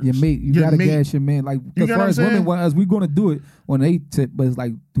your mate, you gotta gas your man. Like, as far as women want us, we gonna do it on a tip, but it's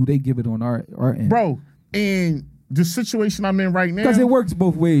like, do they give it on our end? Bro, and the situation I'm in right now, because it works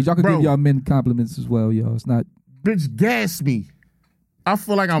both ways. Y'all can give y'all men compliments as well, yo. It's not. Bitch, gas me. I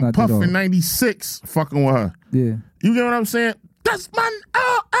feel like I'm puffing 96 fucking with her. Yeah. You get what I'm saying? That's my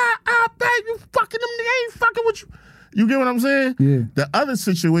babe, you fucking them, they ain't fucking with you. You get what I'm saying? Yeah. The other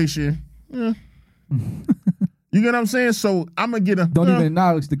situation, you get what I'm saying? So I'm gonna get don't even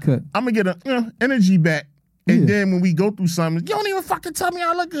acknowledge the cut. I'm gonna get a energy back. And then when we go through something, you don't even fucking tell me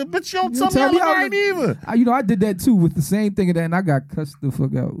I look good, bitch. You don't tell me I look right either. I did that too with the same thing, and I got cussed the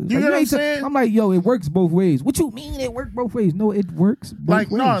fuck out. You know what I'm saying? I'm like, yo, it works both ways. What you mean it works both ways? No, it works both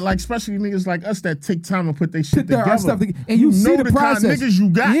ways. No, like especially niggas like us that take time to put their shit together. And you see the process. Kind of niggas you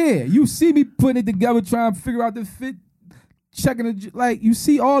got. Yeah, you see me putting it together, trying to figure out the fit. Checking it, like you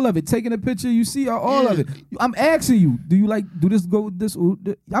see all of it, taking a picture, you see all of it. I'm asking you, do you like do this go with this?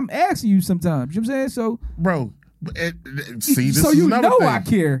 I'm asking you sometimes. You know what I'm saying? So, bro. See, this so is you another know thing. I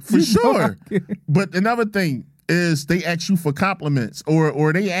care For sure. But another thing is they ask you for compliments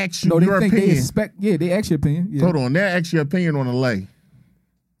or they ask you your opinion. They ask your opinion. Yeah. Hold on, they ask your opinion on a lay,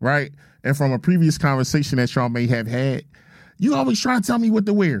 right? And from a previous conversation that y'all may have had, you always try to tell me what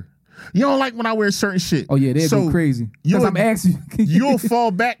to wear. You don't like when I wear certain shit. Oh yeah, they'd go crazy. Because I'm asking you. You'll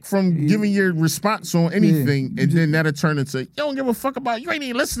fall back from giving your response on anything, and then that'll turn into, you don't give a fuck about, you ain't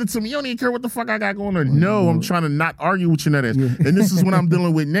even listening to me. You don't even care what the fuck I got going on. No, I'm trying to not argue with you, nut ass. And this is what I'm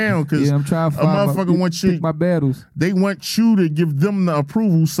dealing with now, because I'm trying to a motherfucker wants you, my battles. They want you to give them the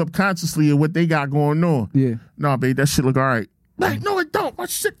approval subconsciously of what they got going on. Yeah. No, babe, that shit look all right. Like, no, it don't. My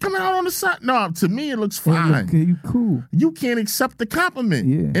shit coming out on the side. No, to me, it looks fine. Okay, you cool. You can't accept the compliment.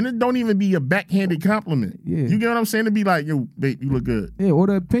 Yeah. And it don't even be a backhanded compliment. Yeah. You get what I'm saying? To be like, yo, babe, you look good. Yeah, or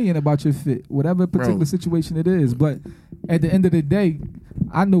the opinion about your fit, whatever particular situation it is. But at the end of the day,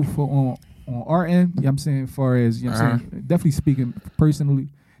 I know for on our end, you know what I'm saying, as far as, you know what I'm saying, definitely speaking personally,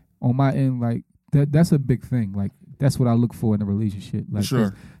 on my end, like, that's a big thing. Like, that's what I look for in a relationship. Like,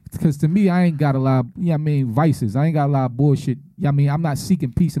 sure. Because to me, I ain't got a lot of, vices. I ain't got a lot of bullshit. I'm not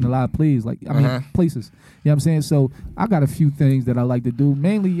seeking peace in a lot of places. Like, places. You know what I'm saying? So I got a few things that I like to do.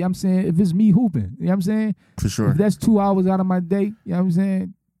 Mainly, you know what I'm saying, if it's me hooping, you know what I'm saying? For sure. If that's 2 hours out of my day, you know what I'm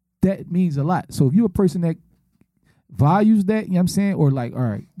saying? That means a lot. So if you're a person that values that, you know what I'm saying? Or like, all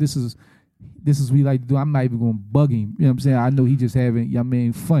right, this is what we like to do. I'm not even going to bug him. You know what I'm saying? I know he just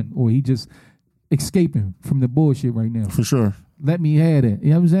having, fun. Or he just escaping from the bullshit right now. For sure. Let me have that. You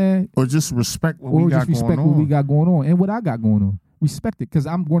know what I'm saying? Or just respect what we got going on. Or just respect what we got going on and what I got going on. Respect it, because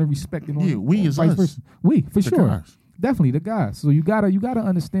I'm going to respect it on. Yeah, we is vice us. versa. We, for sure. Guys. Definitely the guys. So you gotta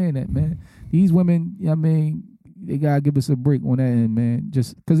understand that, man. These women, they gotta give us a break on that end, man.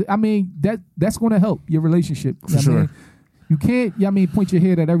 Just because that's gonna help your relationship. For sure. You can't, point your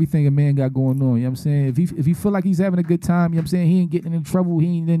head at everything a man got going on. You know what I'm saying? If he feel like he's having a good time, you know what I'm saying, he ain't getting in trouble,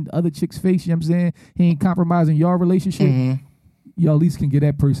 he ain't in other chicks' face, you know what I'm saying? He ain't compromising your relationship. Mm-hmm. Y'all at least can get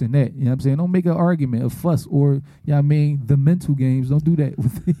that person that. You know what I'm saying? Don't make an argument, a fuss, or, the mental games. Don't do that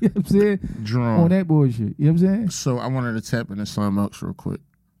with, you know what I'm saying? Jerome. On that bullshit. You know what I'm saying? So I wanted to tap into something else real quick.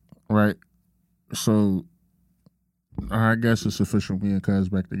 Right? So I guess it's official, me and Cuz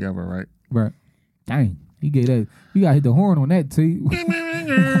back together, right? Right. Dang. He gave that. You got to hit the horn on that, T.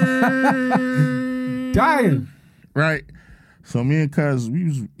 Dying. Right. So me and Cuz, we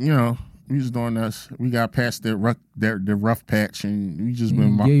was doing this. We got past the rough patch, and we just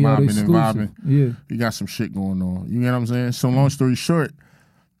been mobbing and vibing. Yeah. We got some shit going on. You know what I'm saying? So long story short,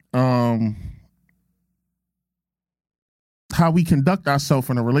 how we conduct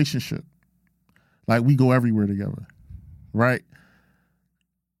ourselves in a relationship. Like, we go everywhere together. Right?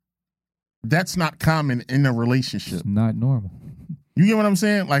 That's not common in a relationship. It's not normal. You get what I'm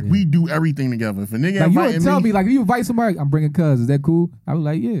saying? Like, we do everything together. If a nigga like, you would tell me, like, if you invite somebody, I'm bringing Cuz. Is that cool? I was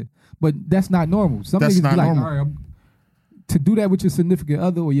like, yeah. But that's not normal. Some niggas be like, all right, to do that with your significant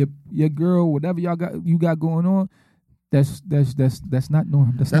other or your girl, whatever you got going on, that's not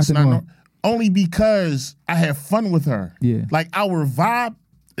normal. That's not normal. Only because I have fun with her. Yeah. Like, our vibe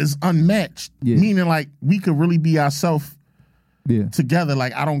is unmatched. Yeah. Meaning, like, we could really be ourselves together.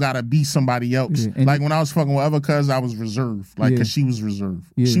 Like, I don't gotta be somebody else. Yeah. Like, when I was fucking with other Cuz, I was reserved. Like, cause she was reserved.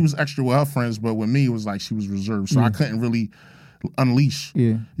 Yeah. She was extra with her friends, but with me, it was like she was reserved. So I couldn't really unleash.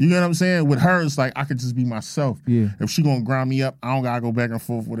 Yeah. You know what I'm saying? With her, it's like I could just be myself. Yeah. If she gonna grind me up, I don't gotta go back and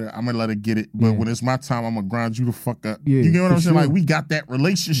forth with her. I'm gonna let her get it. But when it's my time, I'm gonna grind you the fuck up. Yeah, you get what I'm saying? Sure. Like, we got that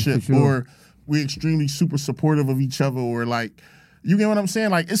relationship, or we're extremely super supportive of each other, or like, you get what I'm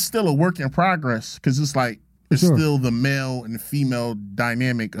saying? Like, it's still a work in progress, because it's like, it's still the male and the female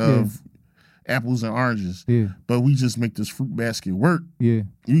dynamic of apples and oranges. Yeah. But we just make this fruit basket work. Yeah.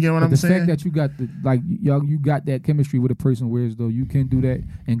 You get what I'm saying? The fact that you got you got that chemistry with a person, whereas though you can do that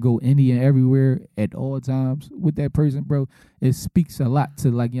and go any and everywhere at all times with that person, bro, it speaks a lot to,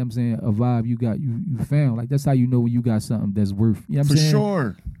 like, you know what I'm saying, a vibe you found. Like, that's how you know when you got something that's worth, you know what I'm saying? For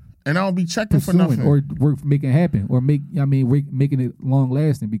sure. And I don't be checking for nothing. Or worth making happen, or making it long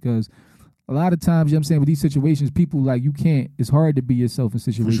lasting, because a lot of times, you know what I'm saying, with these situations, people, like, it's hard to be yourself in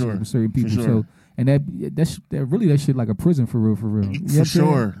situations with certain people. So, and that shit like a prison for real. You know for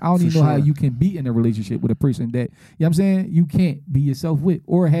sure. I don't even know how you can be in a relationship with a person that, you know what I'm saying, you can't be yourself with,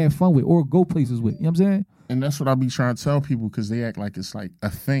 or have fun with, or go places with. You know what I'm saying? And that's what I be trying to tell people, because they act like it's like a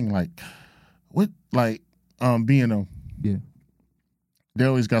thing. Like, what, like, B&O. Yeah. They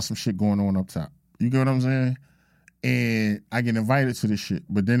always got some shit going on up top. You get what I'm saying? And I get invited to this shit,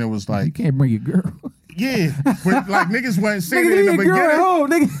 but then it was like, you can't bring your girl. Yeah, but like, niggas wasn't saying that in the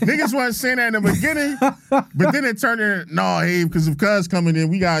beginning. Niggas wasn't saying that in the beginning, but then it turned in, no, hey, because if Cuz coming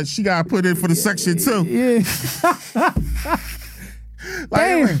in, she got put in for the section too. Yeah.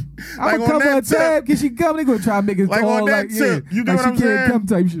 Like, I'm gonna cover her tab because she come. They gonna try to make it like all on that like tip. yeah, You get like what I'm she can't saying? come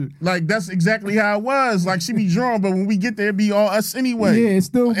type shit. Like that's exactly how it was. Like she be drawn, but when we get there, it be all us anyway. Yeah, it's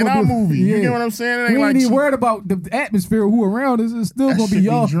still in gonna our be, movie. Yeah. You get what I'm saying? It ain't We ain't like even she, worried about the atmosphere, who around us. It's still That gonna be shit be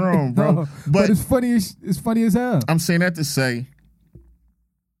y'all. drawn, bro. No, But- it's funny. It's funny as hell. I'm saying that to say,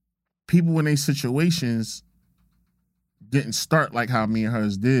 people in their situations didn't start like how me and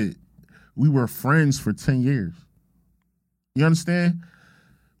hers did. We were friends for 10 years. You understand?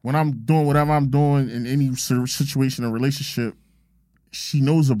 When I'm doing whatever I'm doing in any situation or relationship, she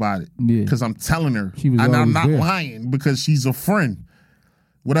knows about it Yeah. because I'm telling her. She was and I'm always not there. lying because she's a friend.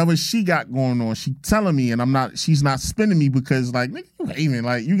 Whatever she got going on, she telling me, and she's not spinning me because like, nigga, you hating.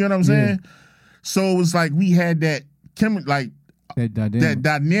 Like, you get what I'm saying? So it was like we had that That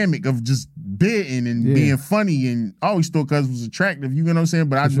dynamic of just bidding and being funny, and I always thought cuz was attractive, you get what I'm saying?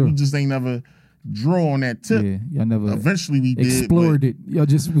 But we just ain't never draw on that tip. Yeah, y'all never Eventually we did. explored it. Y'all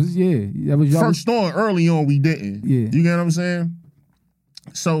just was that was y'all. First on, early on we didn't. Yeah. You get what I'm saying?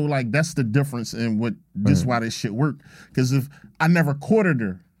 So like that's the difference in what this why this shit worked. Because if I never courted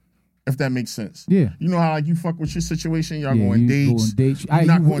her, if that makes sense. Yeah. You know how like you fuck with your situation, y'all Yeah, go on you dates. go on dates. You're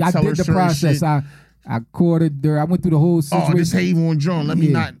not gonna I tell her did the certain process. shit. I courted her. I went through the whole situation. Oh, this Haven on John. Let me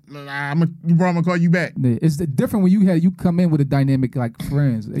Yeah. not. I'm gonna call you back. It's different when you come in with a dynamic like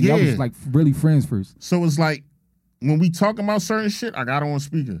friends. Y'all was like really friends first. So it's like when we talking about certain shit, I got her on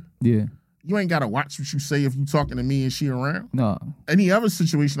speaker. Yeah. You ain't gotta watch what you say if you talking to me and she around. No. Any other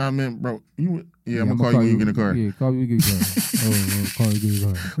situation I'm in, bro. I'm gonna call you when you get in the car. Yeah, call you when you get in the car. Call you when you get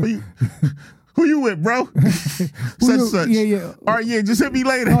in the car. Who you with, bro? Such. Yeah. All right, yeah, just hit me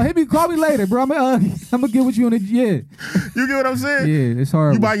later. Call me later, bro. I'm gonna get with you on the You get what I'm saying? Yeah, it's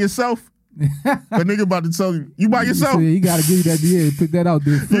hard. You by yourself? That nigga about to tell you by yourself. So he gotta give you that. Yeah, put that out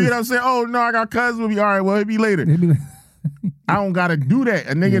there first. You get what I'm saying? Oh no, I got cousins with me. All right, well, hit me later. I don't gotta do that.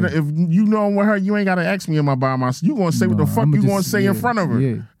 A nigga, if you know I'm with her, you ain't gotta ask me am I by myself. You gonna say what the fuck you gonna say in front of her?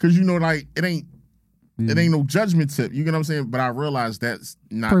 Yeah. Cause you know, like it ain't no judgment tip. You get what I'm saying? But I realize that's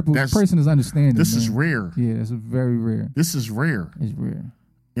not. Person is understanding. This man. is rare. Yeah, it's very rare. This is rare. It's rare.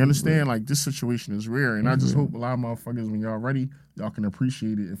 You understand? Like this situation is rare, and I just hope a lot of motherfuckers, when y'all ready, y'all can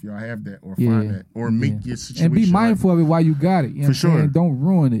appreciate it if y'all have that or find that or make your situation and be mindful of it while you got it. You know For sure. Don't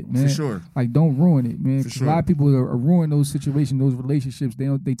ruin it, man. For sure. Like don't ruin it, man. For 'Cause sure. A lot of people are ruining those situations, those relationships.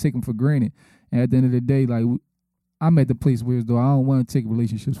 They take them for granted. And at the end of the day, like I'm at the place where though I don't want to take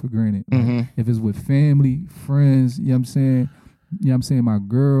relationships for granted. Like, if it's with family, friends, you know what I'm saying? You know what I'm saying? My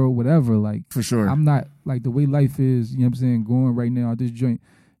girl, whatever. Like For sure. I'm not like the way life is, you know what I'm saying, going right now at this joint.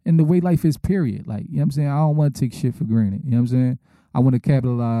 And the way life is, period. Like, you know what I'm saying? I don't want to take shit for granted. You know what I'm saying? I want to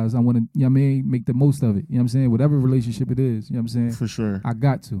capitalize. I want to, you know what I mean, make the most of it. You know what I'm saying? Whatever relationship it is, you know what I'm saying? For sure. I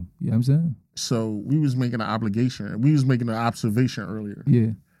got to. You know what I'm saying? So we was making an obligation. We was making an observation earlier.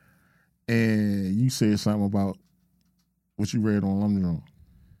 Yeah. And you said something about what you read on Lumdrum.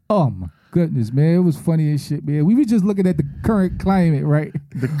 Oh, my goodness, man. It was funny as shit, man. We were just looking at the current climate, right?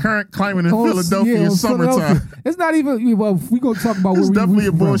 The current climate in Oh, Philadelphia yeah, in summertime. Philadelphia. It's not even, well, we going to talk about It's what definitely we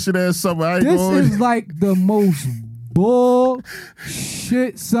a from. bullshit ass summer. I ain't This going. is like the most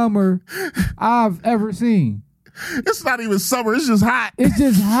bullshit summer I've ever seen. It's not even summer. It's just hot. It's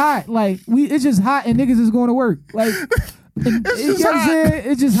just hot. Like it's just hot and niggas is going to work. Like and, It's you just know what I'm hot.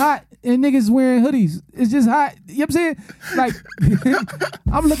 saying? It's just hot and niggas wearing hoodies. It's just hot. You know what I'm saying? Like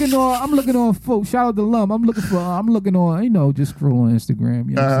I'm looking on folks. Shout out to Lum. I'm looking on, you know, just scroll on Instagram.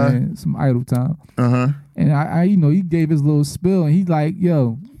 You know what I'm saying? Some idle time. And I you know, he gave his little spill and he's like,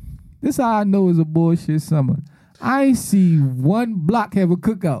 yo, this how I know it's a bullshit summer. I ain't see one block have a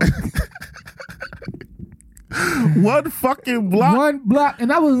cookout. One fucking block. One block.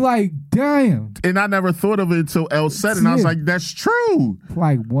 And I was like, damn. And I never thought of it until Elle said it. And I was Yeah. like, that's true.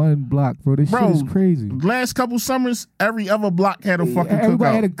 Like one block, bro. This Bro, shit is crazy. Last couple summers, every other block had a fucking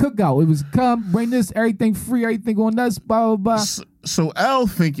Everybody cookout. had a cookout. It was come, bring this, everything free, everything on us, blah, blah, blah. So Elle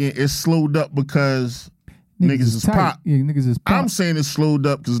thinking it's slowed up because niggas is tight. pop. Yeah, niggas is pop. I'm saying it's slowed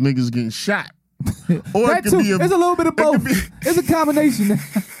up because niggas getting shot. Or that it could too. be It's a little bit of both. be- It's a combination.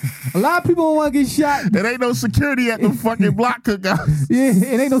 A lot of people don't want to get shot. It ain't no security at the fucking block cookouts. Yeah,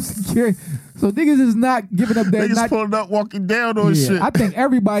 it ain't no security. So niggas is not giving up that. Niggas pulling up, walking down on shit. I think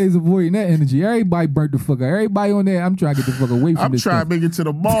everybody's avoiding that energy. Everybody burnt the fuck out. Everybody on there, I'm trying to get the fuck away from I'm this trying stuff. to make it to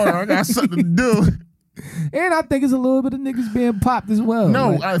the bar. I got something to do. And I think it's a little bit of niggas being popped as well.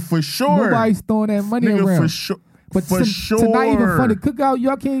 No, Like, for sure. nobody's throwing that money Nigga, around. for sure. But for sure. tonight, even for the cookout,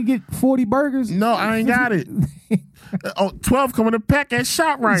 y'all can't get 40 burgers. No, I ain't got it. 12 coming to pack at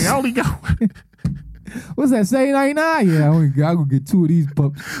ShopRite. I only got What's that? Say 99? Yeah, I go get 2 of these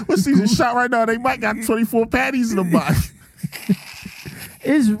pups. what's these in shop right now? They might got 24 patties in the box.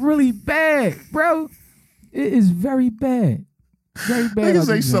 It's really bad, bro. It is very bad. Very bad.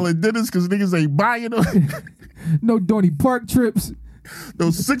 Niggas ain't selling dinners because niggas ain't buying them. No Dorney Park trips.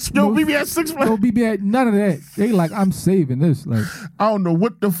 We be at 6 No BB at none of that. They like, I'm saving this. Like, I don't know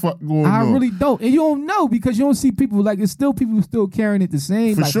what the fuck going on. I really don't. And you don't know because you don't see people like it's still people still carrying it the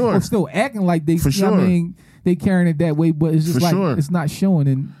same. For like, sure. Or still acting like they, For you know sure. what I mean, they carrying it that way, but it's just For like sure. it's not showing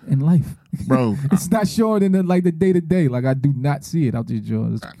in life. Bro. It's not showing in the day to day. Like I do not see it out there, Joe.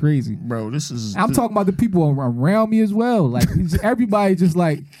 It's crazy. Bro, this is... I'm talking about the people around me as well. Like everybody just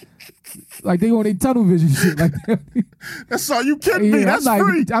like they on their tunnel vision shit. Like That's all you kidding me. That's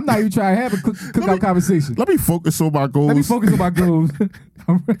free. I'm not even trying to have a cookout conversation. Let me focus on my goals. Let me focus on my goals.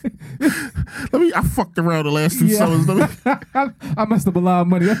 I fucked around the last 2 summers. I messed up a lot of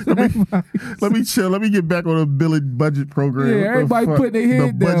money. Let me chill. Let me get back on the billing budget program. Yeah, What the everybody fuck? putting their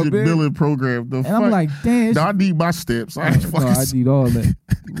head the down, budget man. billing program. And I'm like, damn. No, I need my steps. I ain't No, fucking. I need all that.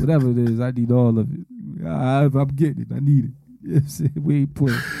 Whatever it is, I need all of it. I'm getting it. I need it. Yes, we ain't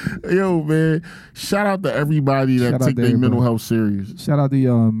playing. Yo, man. Shout out to everybody that Shout out take to their mental everybody. health serious. Shout out to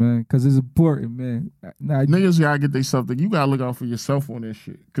y'all, man, because it's important, man. Nah, Niggas gotta get they something. You gotta look out for yourself on this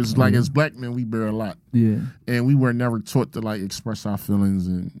shit. Because, like, Yeah. as black men, we bear a lot. yeah, And we were never taught to, like, express our feelings.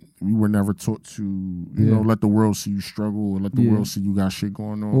 And we were never taught to, you Yeah. know, let the world see you struggle or let the Yeah. world see you got shit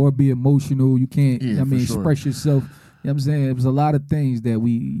going on. or be emotional. You can't. Yeah, I mean, for sure. express yourself. You know what I'm saying? There's a lot of things that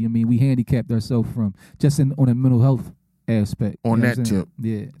we handicapped ourselves from just on a mental health aspect. On you know what that I'm saying? tip.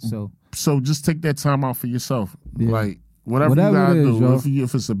 Yeah. So So just take that time out for yourself. Yeah. Like, whatever you Whatever gotta it is, do. yo.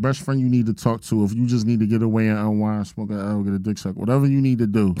 If it's a best friend you need to talk to, if you just need to get away and unwind, smoke an L, get a dick suck, whatever you need to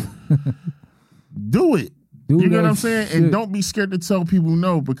do, do it. do You know that what I'm saying? shit. And don't be scared to tell people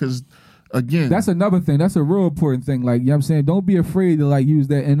no because, again, That's another thing. That's a real important thing. Like, you know what I'm saying? Don't be afraid to like use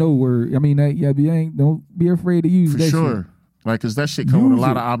that NO word. I mean, don't be afraid to use for that sure. shit. Like, because that shit comes with a Use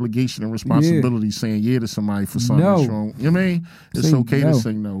lot it. of obligation and responsibility saying yeah to somebody for something No. that's wrong. You know what I mean? It's Say okay no. to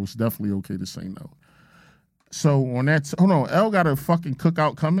say no. It's definitely okay to say no. So, on that, hold on. L got a fucking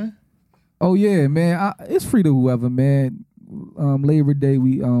cookout coming? Oh yeah, man. It's free to whoever, man. Labor Day,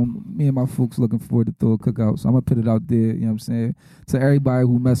 me and my folks looking forward to throw a cookout. So I'm gonna put it out there, you know what I'm saying? To everybody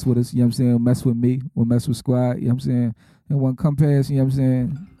who mess with us, you know what I'm saying, mess with me or mess with Squad, you know what I'm saying? And want to come past, you know what I'm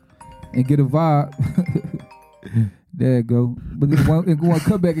saying, and get a vibe. There you go. But then want to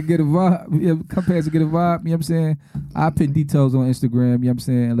come back and get a vibe. Yeah, come past and get a vibe, you know what I'm saying? I put details on Instagram, you know what I'm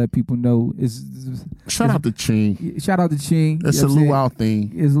saying, and let people know. Shout out to Ching. Shout out to Ching. That's you a know what I'm saying? luau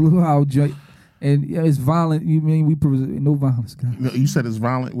thing. It's a luau joint. And yeah, it's violent. You mean no violence, guys? No, you said it's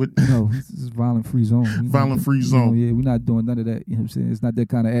violent. With No, this is violent free zone. Violent free zone. Yeah, we're not doing none of that. You know what I'm saying? It's not that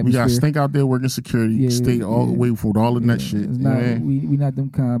kind of we atmosphere. got Stink out there working security. Yeah, Stay all yeah. away from all of that Yeah, shit. It's You know not, what I mean? we not them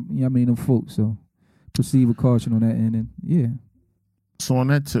kind. You know what I mean? Them folks. So proceed with caution on that end. And yeah, So on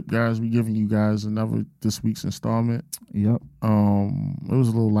that tip, guys, we giving you guys another this week's installment. yep. It was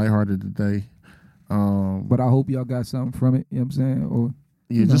a little lighthearted today. But I hope y'all got something from it. You know what I'm saying? Or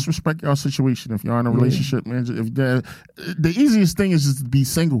Yeah, you know. just respect your situation. If you're in a Yeah. relationship, man, if the easiest thing is just to be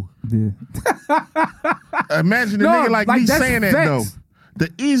single. yeah. Imagine a No, nigga like me that's saying that though. facts. The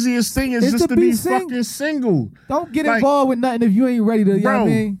easiest thing is It's just to to be be single. fucking single. Don't get Like, involved with nothing if you ain't ready to. You know Bro,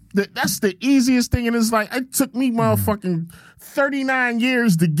 what I mean? that's the easiest thing, and it's like it took me motherfucking 39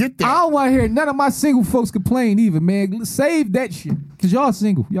 years to get there. I don't want to hear none of my single folks complain either, man. Save that shit. Because y'all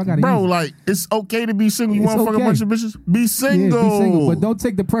single. Y'all got to Bro, use it. like, it's okay to be single. You It's want to fuck okay. a bunch of bitches? Be single. Yeah, be single. But don't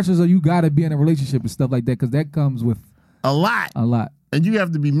take the pressures of you got to be in a relationship and stuff like that because that comes with A lot. a lot. And you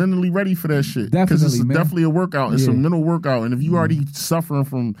have to be mentally ready for that shit. Because it's Definitely, man. definitely a workout. It's a Yeah. mental workout. And if you already suffering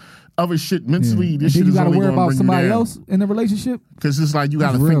from other shit mentally, Yeah. this And shit then you is got to only worry going to about bring somebody you down. else in a relationship. Because it's like you got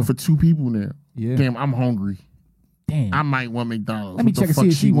to It's think real. for two people now. Yeah. Damn, I'm hungry. Damn. I might want McDonald's. Let me What the check and fuck see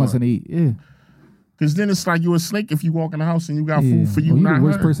if she wants want? to eat. Yeah. Because then it's like you a snake if you walk in the house and you got Yeah. food for you, Oh, you not the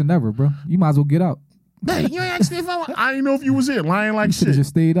worst her. person ever, bro. You might as well get out. Hey, you ain't asked me if I didn't know if you was here. Lying like You should have shit. just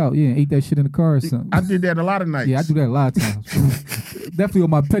stayed out. Yeah, and ate that shit in the car or something. I did that a lot of nights. Yeah, I do that a lot of times. Definitely on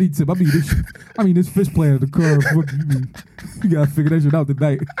my petty tip. I mean this fish player in the car. What you mean? You gotta figure that shit out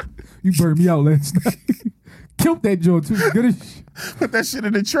tonight. You burned me out last night. Killed that joint too. Good as shit. Put that shit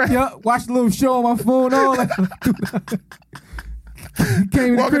in the trash. Yeah, watched a little show on my phone. All that.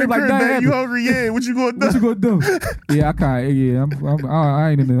 Came in the Walk in the crib like crib, that. man. You happened. hungry? Yeah. What you gonna do? What you gonna do? Yeah, I can't. Yeah, I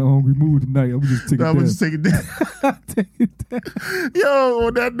ain't in the hungry mood tonight. I'm just taking I'm gonna just take it down. Yo,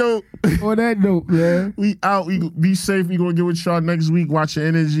 on that note, On that note, man. we out. We be safe. We gonna get with y'all next week. Watch your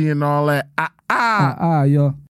energy and all that. Y'all.